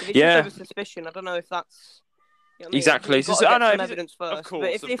 If it's just over suspicion, I don't know if that's. You know what exactly. I mean? I know some evidence first. Of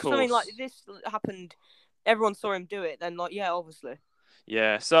course, but if something like this happened, everyone saw him do it, then like, yeah, obviously.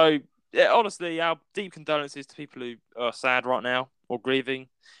 Yeah. So. Yeah, honestly, our deep condolences to people who are sad right now or grieving.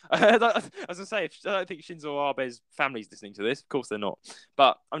 As I say, I don't think Shinzo Abe's family's listening to this. Of course, they're not.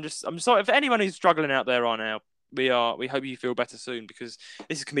 But I'm sorry if anyone who's struggling out there right now. We hope you feel better soon, because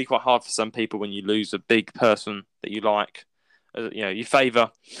this can be quite hard for some people when you lose a big person that you like, you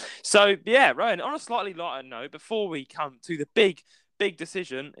favour. So yeah, Rowan. On a slightly lighter note, before we come to the big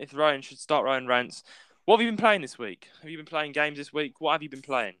decision, if Rowan should start Rowan Rants. What have you been playing this week? Have you been playing games this week? What have you been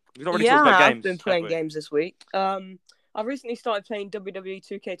playing? We've not really talked about games. I've been playing games this week. I've recently started playing WWE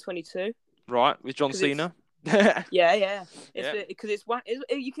 2K22. Right, with John Cena. Yeah. Because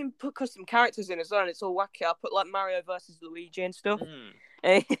you can put custom characters in as well, and it's all wacky. I put like Mario versus Luigi and stuff.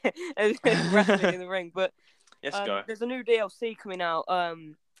 Wrestling in the ring. But there's a new DLC coming out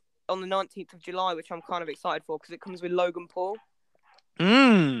on the 19th of July, which I'm kind of excited for because it comes with Logan Paul.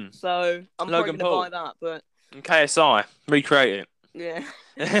 So I'm probably going to buy that, but KSI recreate it.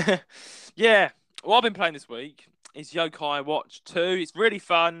 Yeah. Yeah. What I've been playing this week is Yokai Watch 2. It's really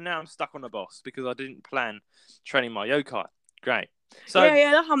fun. Now I'm stuck on a boss because I didn't plan training my Yokai. Great. So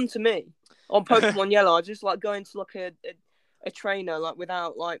yeah, that happened to me on Pokemon Yellow. I just like going to like a trainer like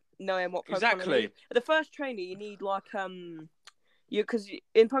without like knowing what Pokemon exactly. I need. The first trainer you need like because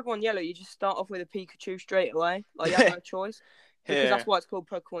in Pokemon Yellow you just start off with a Pikachu straight away. Like you have no choice. Because that's why it's called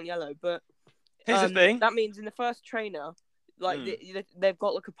Pokemon Yellow. But here's the thing. That means in the first trainer, like they've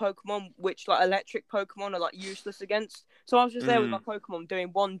got like a Pokemon which like electric Pokemon are like useless against. So I was just there with my Pokemon doing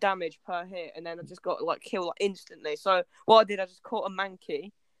 1 damage per hit, and then I just got to like kill like instantly. So what I did, I just caught a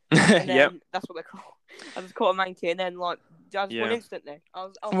Mankey. And then that's what they're called. I just caught a Mankey, and then like I just won instantly. I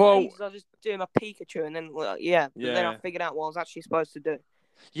was just doing my Pikachu, and then then I figured out what I was actually supposed to do.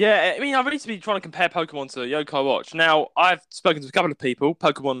 Yeah, I mean, I've really been trying to compare Pokemon to Yokai Watch. Now, I've spoken to a couple of people,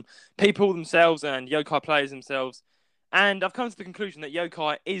 Pokemon people themselves and Yokai players themselves, and I've come to the conclusion that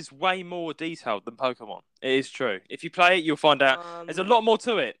Yokai is way more detailed than Pokemon. It is true. If you play it, you'll find out there's a lot more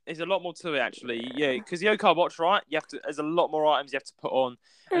to it. There's a lot more to it, actually. Yeah, because Yokai Watch, right? There's a lot more items you have to put on,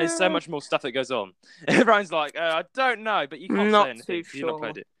 and there's so much more stuff that goes on. Everyone's like, I don't know, but you can't say anything because you've not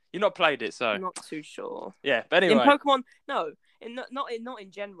played it. You've not played it, so I'm not too sure. Yeah, but anyway, in Pokemon, no. Not in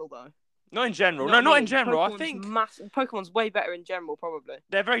general though. Not in general. Not in general. Pokemon's I think Pokemon's way better in general, probably.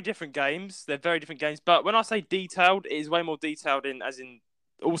 They're very different games. But when I say detailed, it is way more detailed as in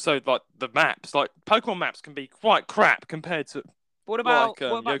also like the maps. Like Pokemon maps can be quite crap compared to what about the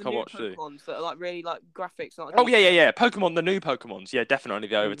new Watch Pokemons that are like really like graphics? Like yeah. Pokemon, the new Pokemons, yeah, definitely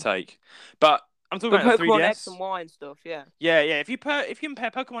they overtake. But I'm talking about Pokemon 3DS. X and Y and stuff, yeah. Yeah. If you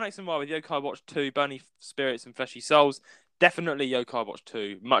compare Pokemon X and Y with Yokai Watch 2, Bony Spirits and Fleshy Souls. Definitely Yokai Watch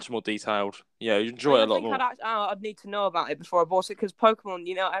 2, much more detailed. Yeah, you enjoy it a lot more. I'd need to know about it before I bought it because Pokemon,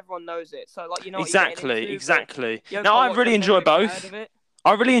 everyone knows it. So like, Exactly. Now I really enjoy both.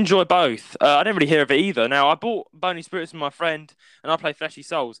 I didn't really hear of it either. Now I bought Bony Spirits with my friend, and I play Fleshy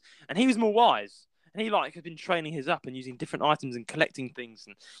Souls, and he was more wise. And he has been training his up and using different items and collecting things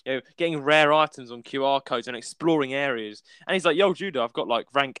and getting rare items on QR codes and exploring areas. And he's like, "Yo, Judah, I've got like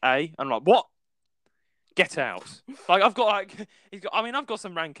rank A." I'm like, "What? Get out!" Like I've got I've got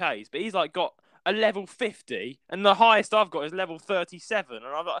some rank A's, but he's like got a level 50, and the highest I've got is level 37. And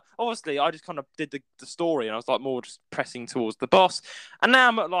I'm like, obviously, I just kind of did the story, and I was like more just pressing towards the boss. And now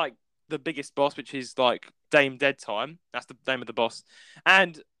I'm at like the biggest boss, which is like Dame Dead Time. That's the name of the boss,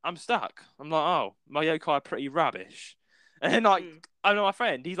 and I'm stuck. I'm like, oh, my yokai are pretty rubbish. And like, I know my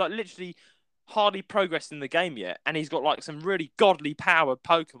friend, he's like literally hardly progressed in the game yet, and he's got like some really godly powered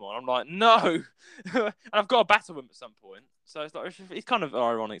Pokemon. I'm like, no, and I've got to battle him at some point. So it's kind of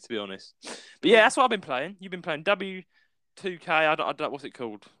ironic, to be honest. But yeah, that's what I've been playing. You've been playing W2K. I don't what's it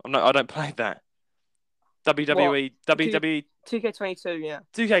called? I don't play that. WWE 2K22, yeah.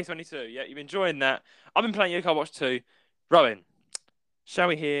 2K22, yeah. You've been enjoying that. I've been playing Yokai Watch 2. Rowan, shall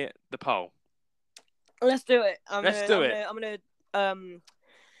we hear the poll? Let's do it. Let's do it. I'm gonna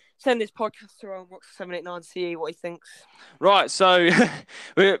send this podcast to RoanRants789 to see what he thinks. Right, so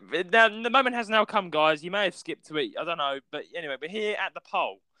the moment has now come, guys. You may have skipped to it. I don't know. But anyway, we're here at the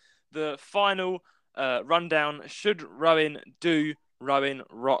poll. the final rundown. Should Rowan do Rowan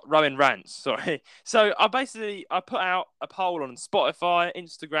rants? Sorry. So I put out a poll on Spotify,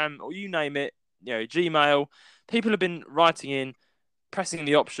 Instagram, or you name it. Gmail. People have been writing in, pressing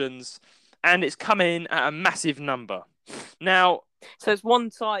the options, and it's come in at a massive number. Now, so it's one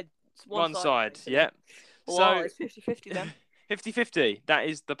side. It's one side, yeah. Wow, So it's 50-50 then. 50-50. That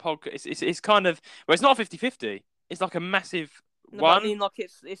is the podcast. It's kind of, well, it's not 50-50. It's like a massive No, one. but I mean, like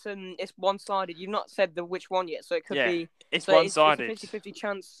it's one-sided. You've not said which one yet, so it could be. It's so one-sided. It's a 50-50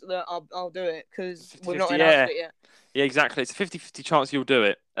 chance that I'll do it because we've 50-50, not announced it yet. Yeah, exactly. It's a 50-50 chance you'll do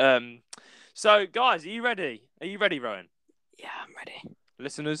it. So guys, are you ready? Are you ready, Rowan? Yeah, I'm ready.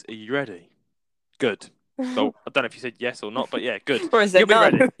 Listeners, are you ready? Good. Well, I don't know if you said yes or not, but yeah, good. Or is it You'll be no?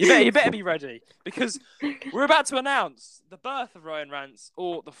 ready. You better be ready because we're about to announce the birth of RoanRants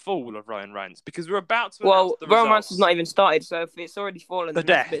or the fall of RoanRants because we're about to announce the results. RoanRants has not even started, so if it's already fallen, The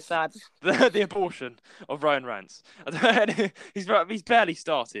then that's death. a bit sad. The abortion of RoanRants. He's barely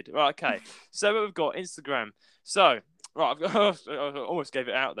started. Right, okay. So what we've got Instagram. So right, I almost gave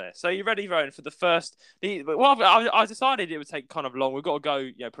it out there. So you ready, Rowan, for the first? I decided it would take kind of long. We've got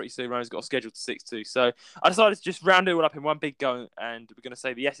to go, pretty soon. Rowan's got a schedule to 6-2. So I decided to just round it all up in one big go, and we're going to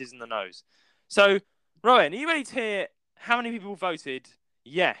say the yeses and the nos. So, Rowan, are you ready to hear how many people voted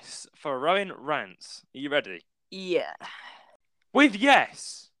yes for RoanRants? Are you ready? Yeah. With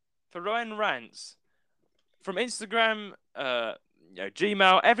yes for RoanRants from Instagram,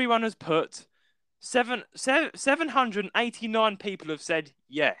 Gmail, everyone has put 789 people have said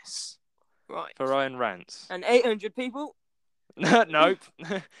yes. Right. For RoanRants. And 800 people? Nope.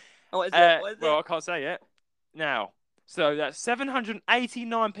 What is it? Well, I can't say it. Now, so that's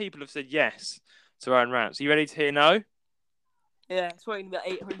 789 people have said yes to RoanRants. Are you ready to hear no? Yeah, it's waiting about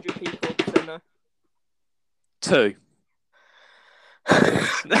 800 people to say no. 2.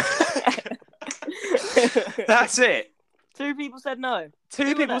 That's it. 2 people said no.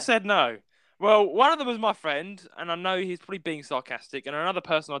 2 people said no. Well, one of them was my friend, and I know he's probably being sarcastic, and another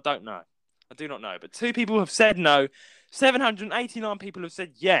person I don't know. I do not know. But 2 people have said no. 789 people have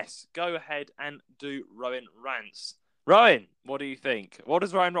said yes. Go ahead and do RoanRants. Rowan, what do you think? What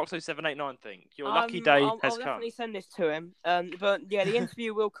does Ryan Roxo 789 think? Your lucky day I'll has come. definitely send this to him. But yeah, the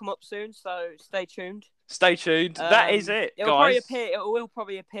interview will come up soon, so stay tuned. Stay tuned. That is it, guys. It will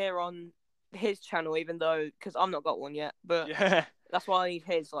probably appear on his channel, even though because I've not got one yet. But yeah, that's why I need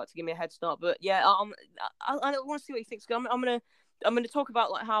his, to give me a head start. But yeah, I want to see what he thinks. I'm gonna talk about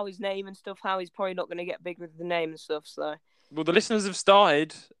how his name and stuff, how he's probably not gonna get big with the name and stuff. So. Well, the listeners have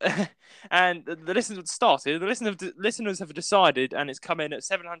started, and the listeners have decided, and it's come in at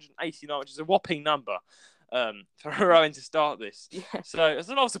 789, which is a whopping number for Rowan to start this. Yeah. So it's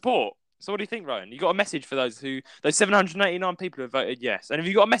a lot of support. So what do you think, Rowan? You got a message for those 789 people who have voted yes, and have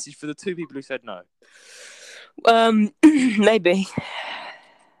you got a message for the 2 people who said no? Maybe.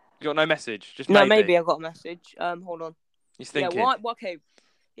 You got no message? Just no, maybe I got a message. Hold on. He's thinking. Yeah. Why? Okay.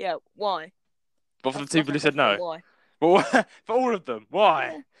 Yeah. Why? But for the 2 people who said no. Why? Well, for all of them,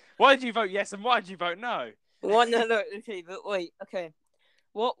 why? Why did you vote yes and why did you vote no? What? No. Okay, but wait. Okay.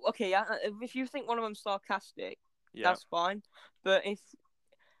 What? Okay. If you think one of them's sarcastic, that's fine. But if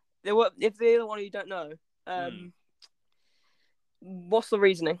the other one you don't know, what's the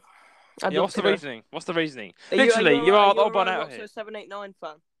reasoning? What's the reasoning? What's the reasoning? Literally, you are the odd one out here. A 789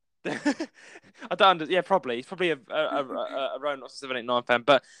 fan. I don't. Yeah, probably. He's probably a Rowan 789 fan,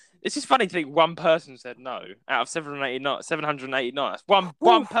 but it's just funny to think one person said no out of 789. That's one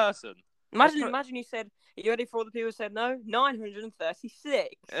person. Imagine you said, "Are you ready for all the people who said no?"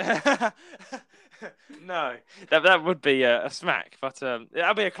 936. No, that would be a smack, but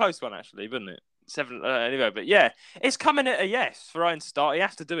that'd be a close one actually, wouldn't it? 7 anyway, but yeah, it's coming at a yes for Ryan to start. He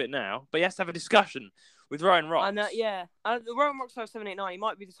has to do it now, but he has to have a discussion with Ryan Rox. And the Ryan Rox 789. He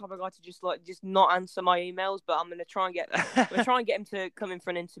might be the type of guy to just not answer my emails, but I'm gonna try and get him to come in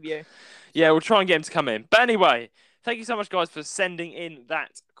for an interview. Yeah, we'll try and get him to come in. But anyway, thank you so much, guys, for sending in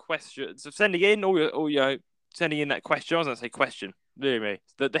that question. So sending in sending in that question. I was gonna say question. Really,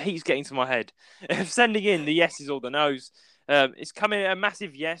 the heat's getting to my head. Sending in the yeses or the nos. It's coming a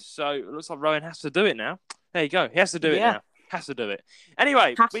massive yes, so it looks like Rowan has to do it now. There you go. He has to do it now. Has to do it.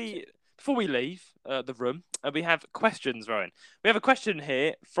 Anyway, before we leave the room, we have questions, Rowan. We have a question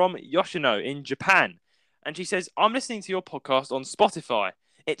here from Yoshino in Japan. And she says, I'm listening to your podcast on Spotify.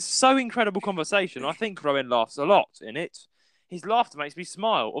 It's so incredible conversation. I think Rowan laughs a lot in it. His laughter makes me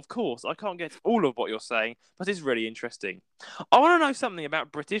smile. Of course, I can't get all of what you're saying, but it's really interesting. I want to know something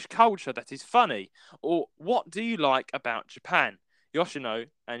about British culture that is funny. Or what do you like about Japan? Yoshino,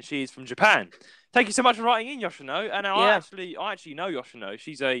 and she is from Japan. Thank you so much for writing in, Yoshino. And I actually know Yoshino.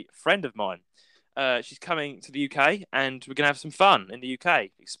 She's a friend of mine. She's coming to the UK, and we're gonna have some fun in the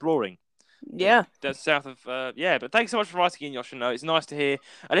UK exploring. Yeah. That's south of But thanks so much for writing in, Yoshino. It's nice to hear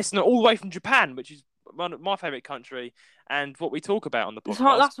a listener all the way from Japan, which is one of my favourite country, and what we talk about on the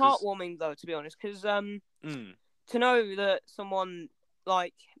podcast. That's heartwarming, though, to be honest, because to know that someone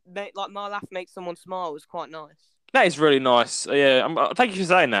like my laugh makes someone smile was quite nice. That is really nice. Thank you for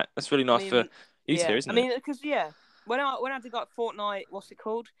saying that. That's really nice for you two, isn't it? I mean, because when I did like Fortnite, what's it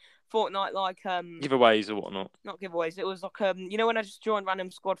called? Fortnite, like giveaways or whatnot. Not giveaways. It was like when I just joined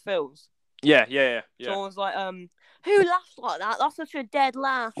random squad fills. Yeah. Someone was like, who laughs like that? That's such a dead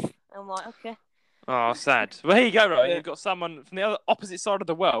laugh. I'm like, okay. Oh, sad. Well, here you go, Ryan. You've got someone from the opposite side of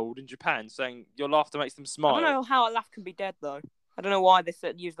the world in Japan saying your laughter makes them smile. I don't know how a laugh can be dead, though. I don't know why they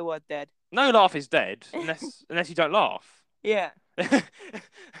use the word dead. No laugh is dead unless you don't laugh. Yeah.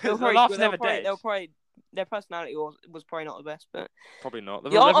 Laugh's never dead. Their personality was probably not the best, but probably not.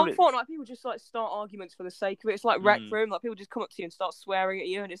 On Fortnite, people just like start arguments for the sake of it. It's like Rec Room. Like people just come up to you and start swearing at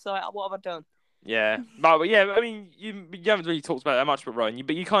you, and it's like, what have I done? Yeah, but yeah, I mean, you haven't really talked about that much, but Ryan,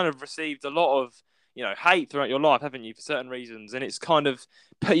 but you kind of received a lot of hate throughout your life, haven't you, for certain reasons, and it's kind of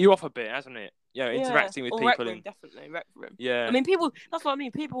put you off a bit, hasn't it? Interacting with people. Rec Room, definitely Rec Room. Yeah. I mean, people. That's what I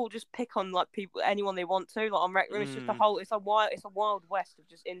mean. People will just pick on like anyone they want to. Like on Rec Room, it's just it's a wild west of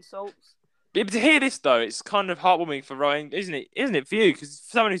just insults. But to hear this though, it's kind of heartwarming for Ryan, isn't it? Isn't it for you? Because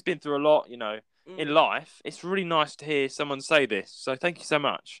for someone who's been through a lot, in life, it's really nice to hear someone say this. So thank you so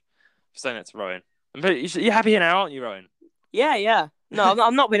much for saying that to Ryan. You're happy now, aren't you, Ryan? Yeah. No,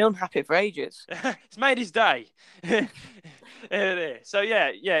 I've not been unhappy for ages. It's made his day. So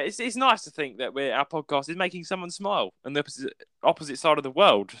it's nice to think that our podcast is making someone smile on the opposite side of the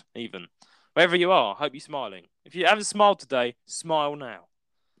world, even wherever you are. Hope you're smiling. If you haven't smiled today, smile now.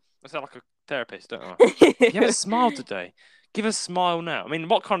 I sound like a therapist, don't I? If you haven't smiled today, give a smile now. I mean,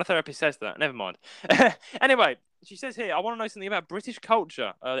 what kind of therapist says that? Never mind. Anyway, she says here, I want to know something about British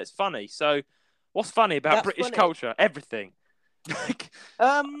culture that's funny. So, what's funny about British culture? Everything.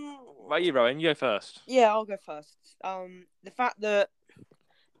 Well, you, Rowan, you go first. Yeah, I'll go first. The fact that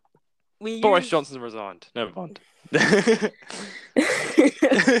Boris Johnson resigned. Never mind. The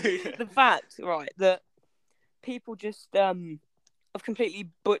fact, right, that people just have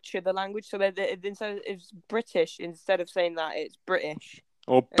completely butchered the language, so it's British instead of saying that it's British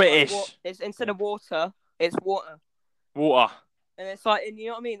or British. It's instead of water, it's water. Water. And it's like, and you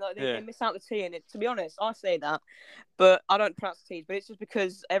know what I mean? Like they miss out the T, and to be honest, I say that, but I don't pronounce the T's. But it's just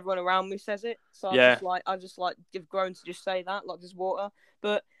because everyone around me says it, so I just have grown to just say that, like just water.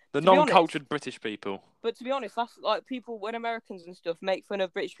 But the non-cultured British people. But to be honest, that's like people when Americans and stuff make fun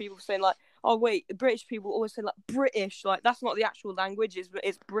of British people saying like, oh wait, British people always say like British, like that's not the actual language. It's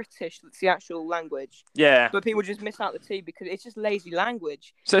British that's the actual language. Yeah. But people just miss out the T because it's just lazy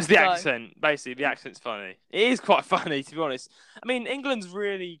language. So it's the accent, basically. The accent's funny. It is quite funny, to be honest. I mean, England's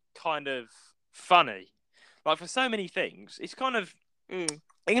really kind of funny. Like for so many things, it's kind of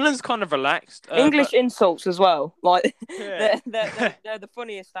England's kind of relaxed. English insults as well. Like they're the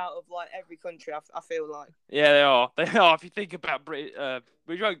funniest out of like every country. I feel like. Yeah, they are. They are. If you think about Brit,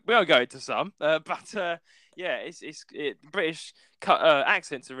 we won't go into some, but British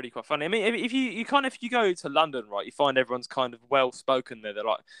accents are really quite funny. I mean, if you go to London, right, you find everyone's kind of well spoken there. They're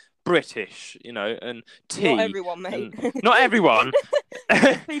like British, and tea. Not everyone, mate. Not everyone.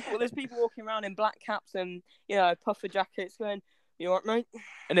 There's people walking around in black caps and puffer jackets going, "You alright, mate?"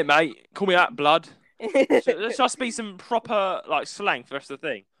 Innit, mate? Call me that, blood. Let's just be some proper like slang for the rest of the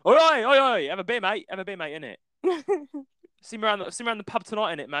thing. Oi! Have a beer, mate. Innit? See me around the pub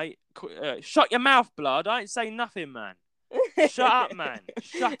tonight, innit, mate? Shut your mouth, blood. I ain't saying nothing, man. Shut up, man.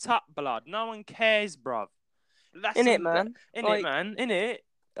 Shut up, blood. No one cares, bruv. Man. Man. Innit?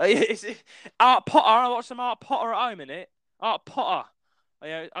 Art Potter. I watch some Art Potter at home, innit? Art Potter.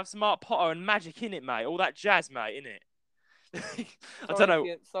 I have some Art Potter and magic, innit, mate? All that jazz, mate, innit? I don't know.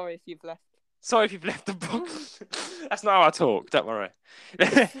 Sorry if you've left. Sorry if you've left the box. That's not how I talk. Don't worry.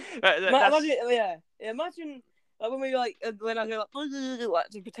 Imagine like when I go like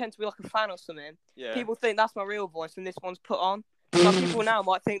to pretend to be like a fan or something. Yeah. People think that's my real voice, and this one's put on. Like people now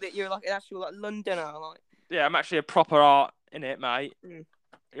might think that you're like an actual like Londoner. Like. Yeah, I'm actually a proper art in it, mate. You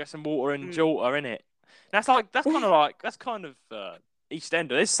got some water and jolter in it. That's kind of EastEnders.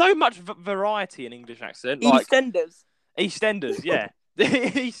 There's so much variety in English accent. EastEnders, yeah.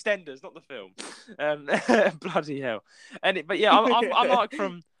 EastEnders, not the film. Bloody hell. I'm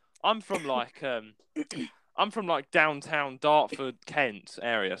from downtown Dartford, Kent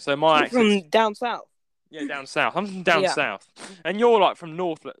area. So my accent from down south. Yeah, down south. I'm from down Yeah. south, and you're like from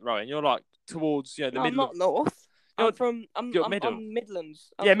north, Rowan. You're like towards the No, I'm middle of. not north. You're you're I'm middle.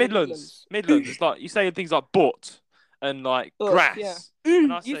 Midlands. I'm Yeah, from the Midlands. Midlands. Midlands. It's like you say things like but and like But yeah. grass,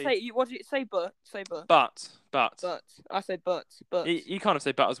 and I say What do you say? But say but. but. But I say but. You kind of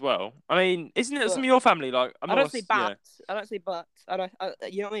say but as well. I mean, isn't it some But. of your family like? I'm I not. don't say Yeah. bat. I don't say but. I don't.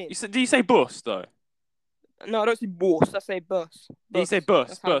 You know what I mean? Do you say bus though? No, I don't say bus. I say bus. Yeah, you say That's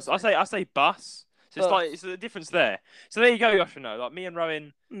bus, how bus. I say bus. So it's bus. like it's a difference there. So there you go, you should know. Like me and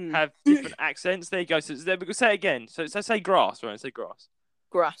Rowan have different accents. There you go. So there, we could say it again. So say grass, Rowan. Say grass.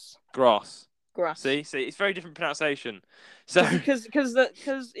 Grass. Grass. Grass. See, it's very different pronunciation. So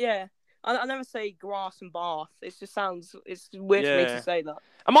because yeah, I never say grass and bath. It just sounds it's weird for me Yeah. to say that.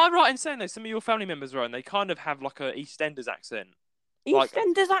 am I right in saying though some of your family members, Rowan, they kind of have like a EastEnders accent? Like-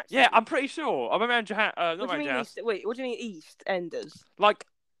 EastEnders accent. Yeah, I'm pretty sure. I remember not What do you around mean? Japan. Wait, what do you mean EastEnders? Like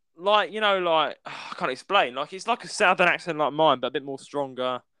you know, like I can't explain. Like it's like a southern accent like mine, but a bit more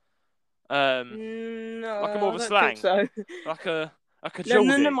stronger. No, like a more of a I don't slang. think so. Like a None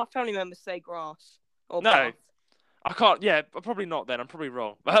Geordie. of my family members say grass or No. bath. I can't. Yeah, probably not. Then I'm probably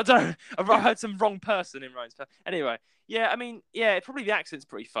wrong. I don't know. I've heard some wrong person in Rowan's. Anyway, yeah. I mean, yeah. Probably the accent's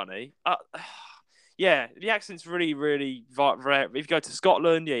pretty funny. Yeah, the accent's really, really. If you go to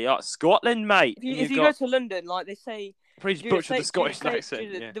Scotland, yeah, you're like, Scotland, mate. If you go to London, like they say, probably just butchered the Scottish accent.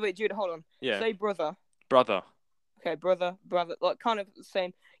 Judah, Yeah. wait, Judah, hold on. Yeah. Say brother. Brother. Okay, brother, like kind of the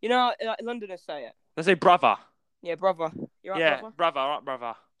same. You know, how, Londoners say it. They say brother. Yeah, brother. You're right, Yeah, brother. brother, all right,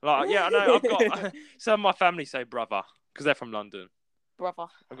 brother. Like, yeah, I know. I've got some of my family say brother because they're from London. Brother.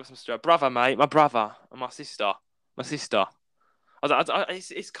 I've got some brother, mate, my brother, and my sister.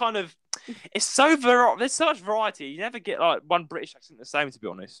 It's kind of, it's so there's so much variety. You never get like one British accent the same, to be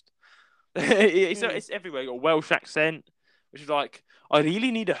honest. It's everywhere. You got a Welsh accent, which is like, I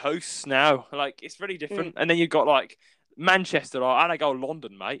really need a house now. Like it's really different. And then you've got like Manchester, like, and I go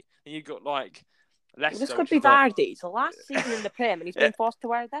London, mate. And you've got like Leicester. This could be Vardy. So last season in the Prem, and he's been forced to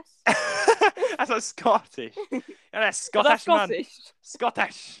wear this. That's like Scottish. Yeah, that's Scottish, man.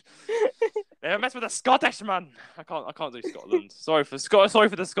 Scottish. Yeah, mess with a Scottish man. I can't do Scotland. Sorry for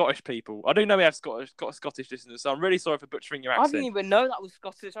the Scottish people. I do know we have Scottish listeners, so I'm really sorry for butchering your accent. I didn't even know that was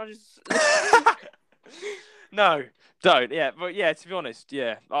Scottish. I just No, don't. Yeah, but yeah, to be honest,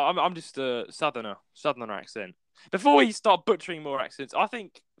 yeah, I'm just a southerner accent. Before we start butchering more accents, I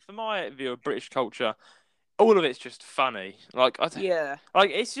think for my view of British culture, all of it's just funny. Like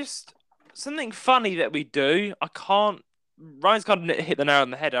it's just something funny that we do. I can't. Ryan's kind of hit the nail on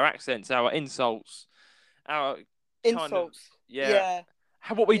the head. Our accents, our insults, our Yeah.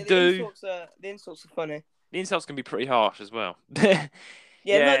 what we do. The insults are funny. The insults can be pretty harsh as well.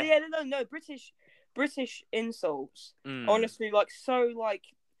 No. British insults. Honestly, like so, like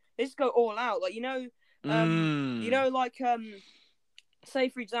they just go all out. Like you know, like say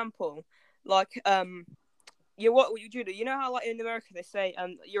for example, like you do. You know how like in America they say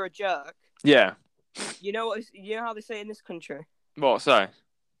you're a jerk. Yeah. You know how they say it in this country. What say?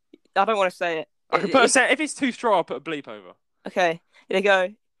 I don't want to say it. I can put if it's too strong, I'll put a bleep over. Okay. They go,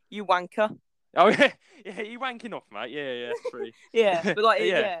 you wanker. Oh yeah, you wanking off, mate. Yeah, that's pretty. Yeah, but like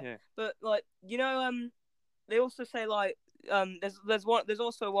yeah. But like you know, they also say like there's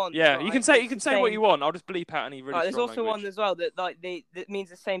also one. Yeah, right? you can say what you want. I'll just bleep out any really strong there's also language. one as well that that means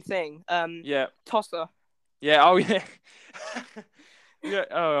the same thing. Yeah. Tosser. Yeah. Oh yeah. Yeah.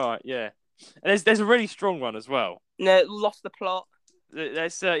 Oh right. Yeah. And there's a really strong one as well. No, lost the plot.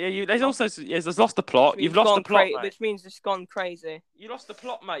 There's there's also there's lost the plot. You've lost the plot, mate. Which means it's gone crazy. You lost the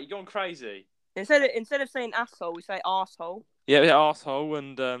plot, mate. You're gone crazy. Instead of saying asshole, we say arsehole. Yeah, arsehole,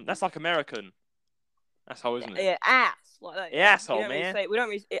 and that's like American. Asshole, isn't it? Yeah, ass like that. Yeah, asshole, man. We don't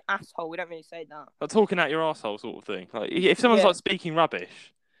really asshole. We don't really say that. Like talking out your arsehole sort of thing. Like if someone's like speaking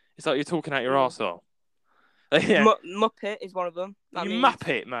rubbish, it's like you're talking out your arsehole. Yeah. Muppet is one of them.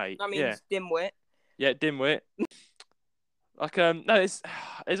 Muppet, mate. That means dimwit. Yeah, dimwit. Like no,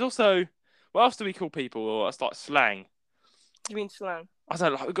 there's also what else do we call people or that's like slang? What do you mean slang? I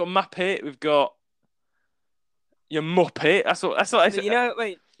don't know. Like, we've got Muppet. We've got your Muppet. That's what. You know,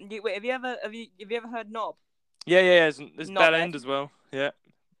 wait. Have you ever heard knob? Yeah. There's bell end as well. Yeah.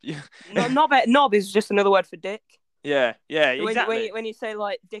 No, knob is just another word for dick. Yeah, exactly. When you say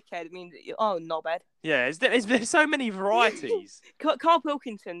like dickhead, it means knobhead. Yeah, there's so many varieties. Carl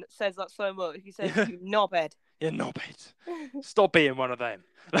Pilkington says that so much. He says knobhead. Yeah, knobhead. Stop being one of them.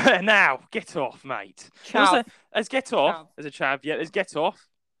 Now, get off, mate. Chav. There's get off. There's a chav. Yeah, there's get off.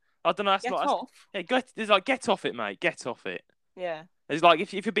 I don't know. That's get not. Off. Yeah, there's like get off it, mate. Get off it. Yeah. It's like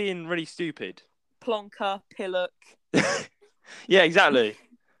if you're being really stupid. Plonker, pillock. Yeah, exactly.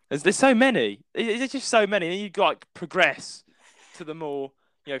 There's so many. There's just so many. And you like progress to the more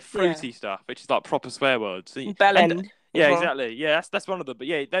Yeah. fruity stuff, which is like proper swear words. Bell And end as yeah, well. exactly. Yeah, that's one of them. But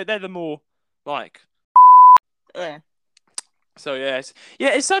yeah, they're the more like. Yeah. So it's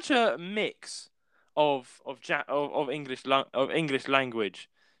such a mix of English language,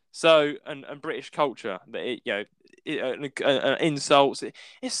 so and British culture that insults.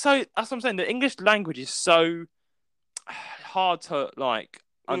 It's so that's what I'm saying. The English language is so hard to like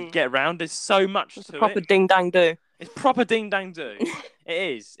Mm. get around. There's so much It's a to it. proper ding dang do. It's proper ding dang do.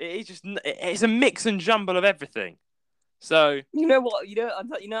 It is. It is just. It's a mix and jumble of everything. So You know what?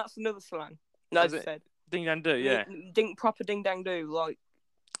 That's another slang. No, I was just it said ding dang do? Yeah. proper ding dang do. Like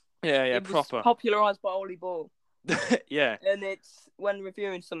Yeah. it was Proper. popularized by Ollie Ball, Yeah. and it's when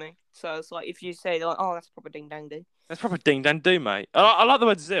reviewing something. So it's like if you say like, "Oh, that's proper ding dang do." That's proper ding dang do, mate. I like the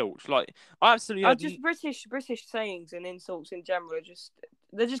word zilch. Like I absolutely Just British sayings and insults in general are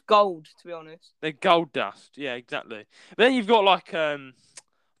they're just gold, to be honest. they're gold dust. Yeah, exactly. But then you've got like I'm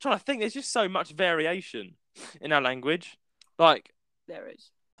trying to think. There's just so much variation in our language. Like There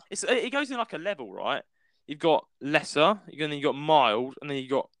is. it goes in like a level, right? You've got lesser, then you got mild, and then you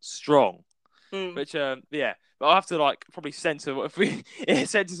got strong. Mm. Which yeah, but I have to like probably censor if we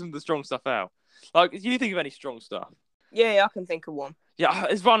censor some of the strong stuff out. Like, do you think of any strong stuff? Yeah, I can think of one. Yeah,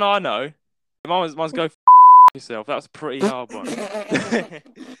 it's one I know. Mine's go yourself. That was a pretty hard one.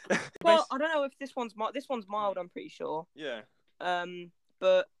 Well, I don't know if this one's mild. I'm pretty sure. Yeah.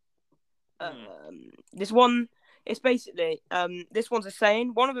 But this one, it's basically this one's a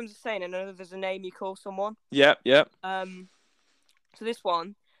saying. One of them's a saying, and another's a name you call someone. Yep. So this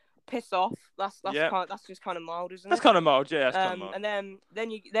one, piss off. That's just kind of mild, isn't it? That's kind of mild. Yeah, that's kind of mild. And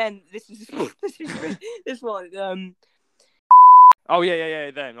then this is this one. Oh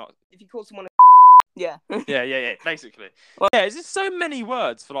yeah. Then like, if you call someone yeah. yeah. Basically, Well, yeah. There's just so many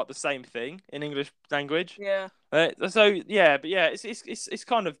words for like the same thing in English language. Yeah. So yeah, but yeah, it's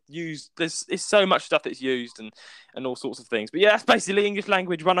kind of used. It's so much stuff that's used and all sorts of things. But yeah, that's basically English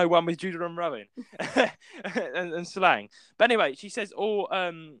language 101 with Judah and Rowan and slang. But anyway, she says all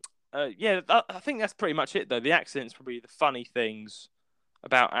yeah. I think that's pretty much it though. The accent's probably the funny things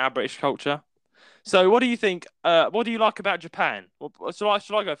about our British culture. So what do you think? What do you like about Japan? Shall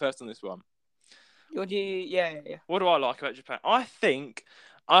I go first on this one? Yeah. What do I like about Japan? I think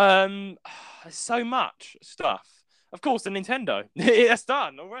there's so much stuff. Of course, the Nintendo. That's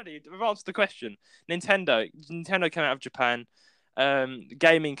done already. We've answered the question. Nintendo came out of Japan.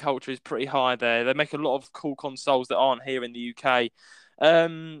 Gaming culture is pretty high there. They make a lot of cool consoles that aren't here in the UK.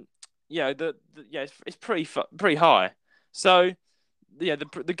 It's pretty high. So yeah,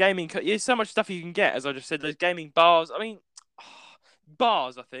 the gaming. There's so much stuff you can get. As I just said, there's gaming bars. I mean,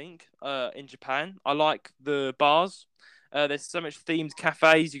 bars. I think in Japan, I like the bars. There's so much themed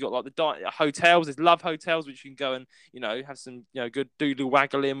cafes. You got like the hotels. There's love hotels, which you can go and have some good doodle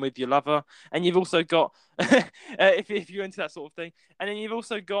waggling with your lover. And you've also got if you're into that sort of thing. And then you've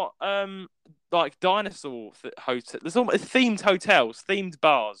also got like dinosaur hotel. There's almost themed hotels, themed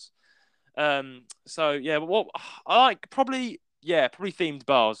bars. So yeah, but what I like probably themed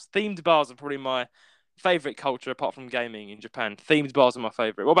bars. Themed bars are probably my favorite culture apart from gaming in Japan. Themed bars are my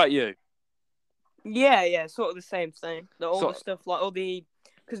favorite. What about you? Yeah, sort of the same thing. The stuff like all the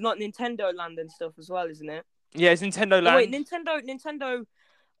because not Nintendo Land and stuff as well, isn't it? Yeah, it's Nintendo Land. Oh, wait,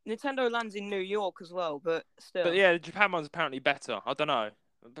 Nintendo Land's in New York as well, but still. But yeah, the Japan one's apparently better. I don't know.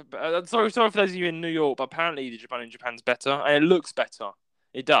 Sorry for those of you in New York, but apparently the Japan in Japan's better, and it looks better.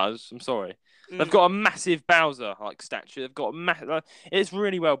 It does. I'm sorry. They've got a massive Bowser like statue. They've got it's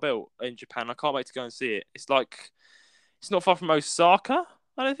really well built in Japan. I can't wait to go and see it. It's not far from Osaka,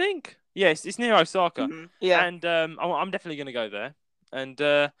 I don't think. Yes, it's near Osaka. Mm-hmm. Yeah, and I'm definitely going to go there. And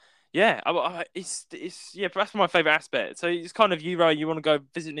that's my favorite aspect. So it's kind of you want to go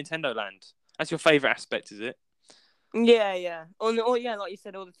visit Nintendo Land. That's your favorite aspect, is it? Yeah. Yeah, like you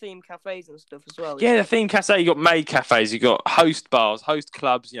said, all the theme cafes and stuff as well. Yeah, the theme cafe. You got maid cafes. You got host bars, host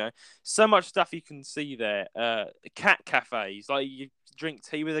clubs. So much stuff you can see there. Cat cafes, like you drink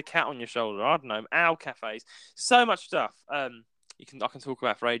tea with a cat on your shoulder. I don't know, owl cafes. So much stuff. I can talk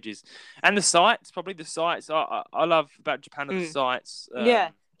about for ages. And the sites, probably the sites. I love about Japan are the sites.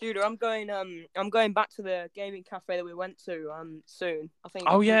 Yeah. Dude, I'm going back to the gaming cafe that we went to soon. I think.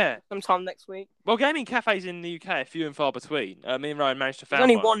 Oh yeah. Sometime next week. Well, gaming cafes in the UK are few and far between. Me and Ryan managed to find There's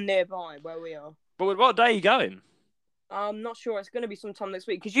only one nearby where we are. But what day are you going? I'm not sure. It's going to be sometime next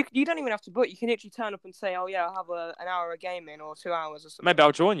week because you don't even have to book. You can literally turn up and say, "Oh yeah, I'll have an hour of gaming or 2 hours or something." Maybe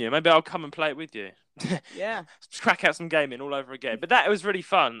I'll join you. Maybe I'll come and play it with you. Yeah. Just crack out some gaming all over again. But that was really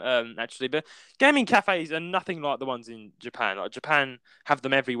fun, actually. But gaming cafes are nothing like the ones in Japan. Like Japan have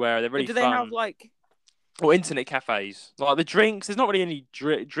them everywhere. They're really Do fun. they have like? Or internet cafes, like the drinks. There's not really any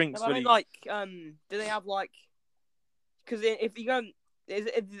drinks. No, I mean, like, do they have like? Because if you go,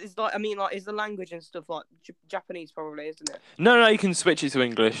 it's like, I mean, like, is the language and stuff like Japanese probably, isn't it? No, you can switch it to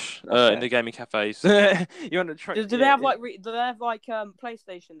English in the gaming cafes. You want to try? Do they have like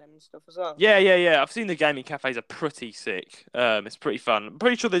PlayStation then and stuff as well? Yeah. I've seen the gaming cafes are pretty sick. It's pretty fun. I'm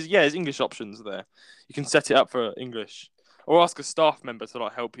pretty sure there's English options there. You can set it up for English, or ask a staff member to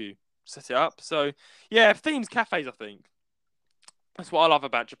like help you set it up. So yeah, themed cafes. I think that's what I love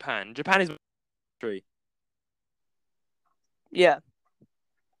about Japan. Japan is my country. Yeah.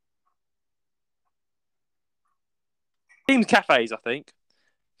 Themed cafes, I think.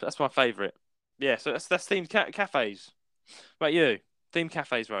 That's my favourite. Yeah, so that's themed cafes. What about you? Themed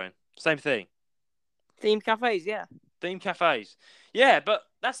cafes, Ryan. Same thing. Themed cafes, yeah. Themed cafes. Yeah, but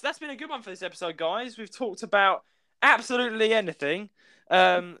that's been a good one for this episode, guys. We've talked about absolutely anything.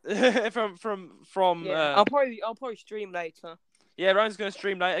 From Yeah. I'll probably stream later. Yeah, Rowan's gonna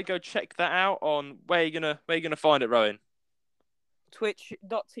stream later. Go check that out on where you gonna find it, Rowan.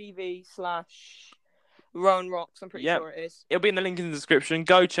 Twitch.tv/RoanRants, I'm pretty sure it is. It'll be in the link in the description.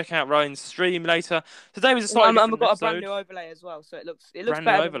 Go check out Rowan's stream later. Today was a slightly different got episode. A brand new overlay as well, so it looks brand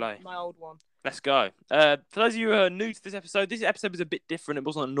better overlay. than my old one. Let's go. For those of you who are new to this episode was a bit different. It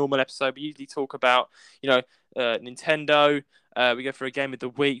wasn't a normal episode. We usually talk about, Nintendo. We go through a game of the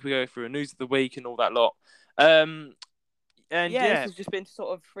week. We go through a news of the week and all that lot. This has just been sort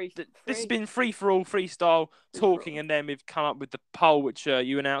of free. This has been free for all, freestyle talking, and then we've come up with the poll which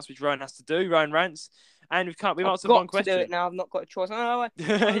you announced, which Rowan has to do. Rowan rants. And we've answered one question. I've got to do it now. I've not got a choice.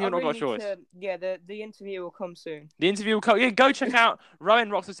 You've not got a choice. The interview will come soon. The interview will come. Yeah, go check out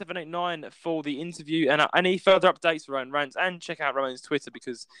RoanRoxer789 for the interview and any further updates for Rowan Rants. And check out Rowan's Twitter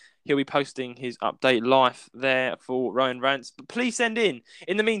because he'll be posting his update live there for Rowan Rants. But please send in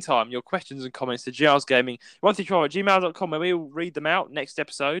the meantime, your questions and comments to grgaming132@gmail.com, where we'll read them out next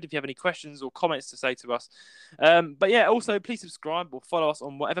episode if you have any questions or comments to say to us. But yeah, also please subscribe or follow us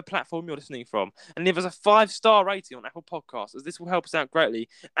on whatever platform you're listening from and leave us a 5-star rating on Apple Podcasts, as this will help us out greatly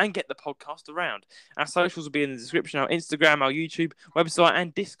and get the podcast around. Our socials will be in the description, our Instagram, our YouTube, website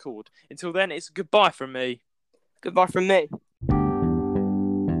and Discord. Until then, it's goodbye from me. Goodbye from me.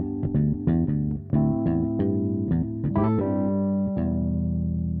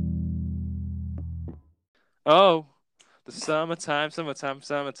 Oh, the summertime. I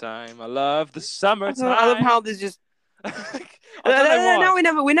love the summertime. I love how there's just... I don't know why.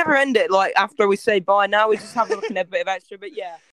 No, we never end it like after we say bye. Now we just have like a bit of extra, but yeah.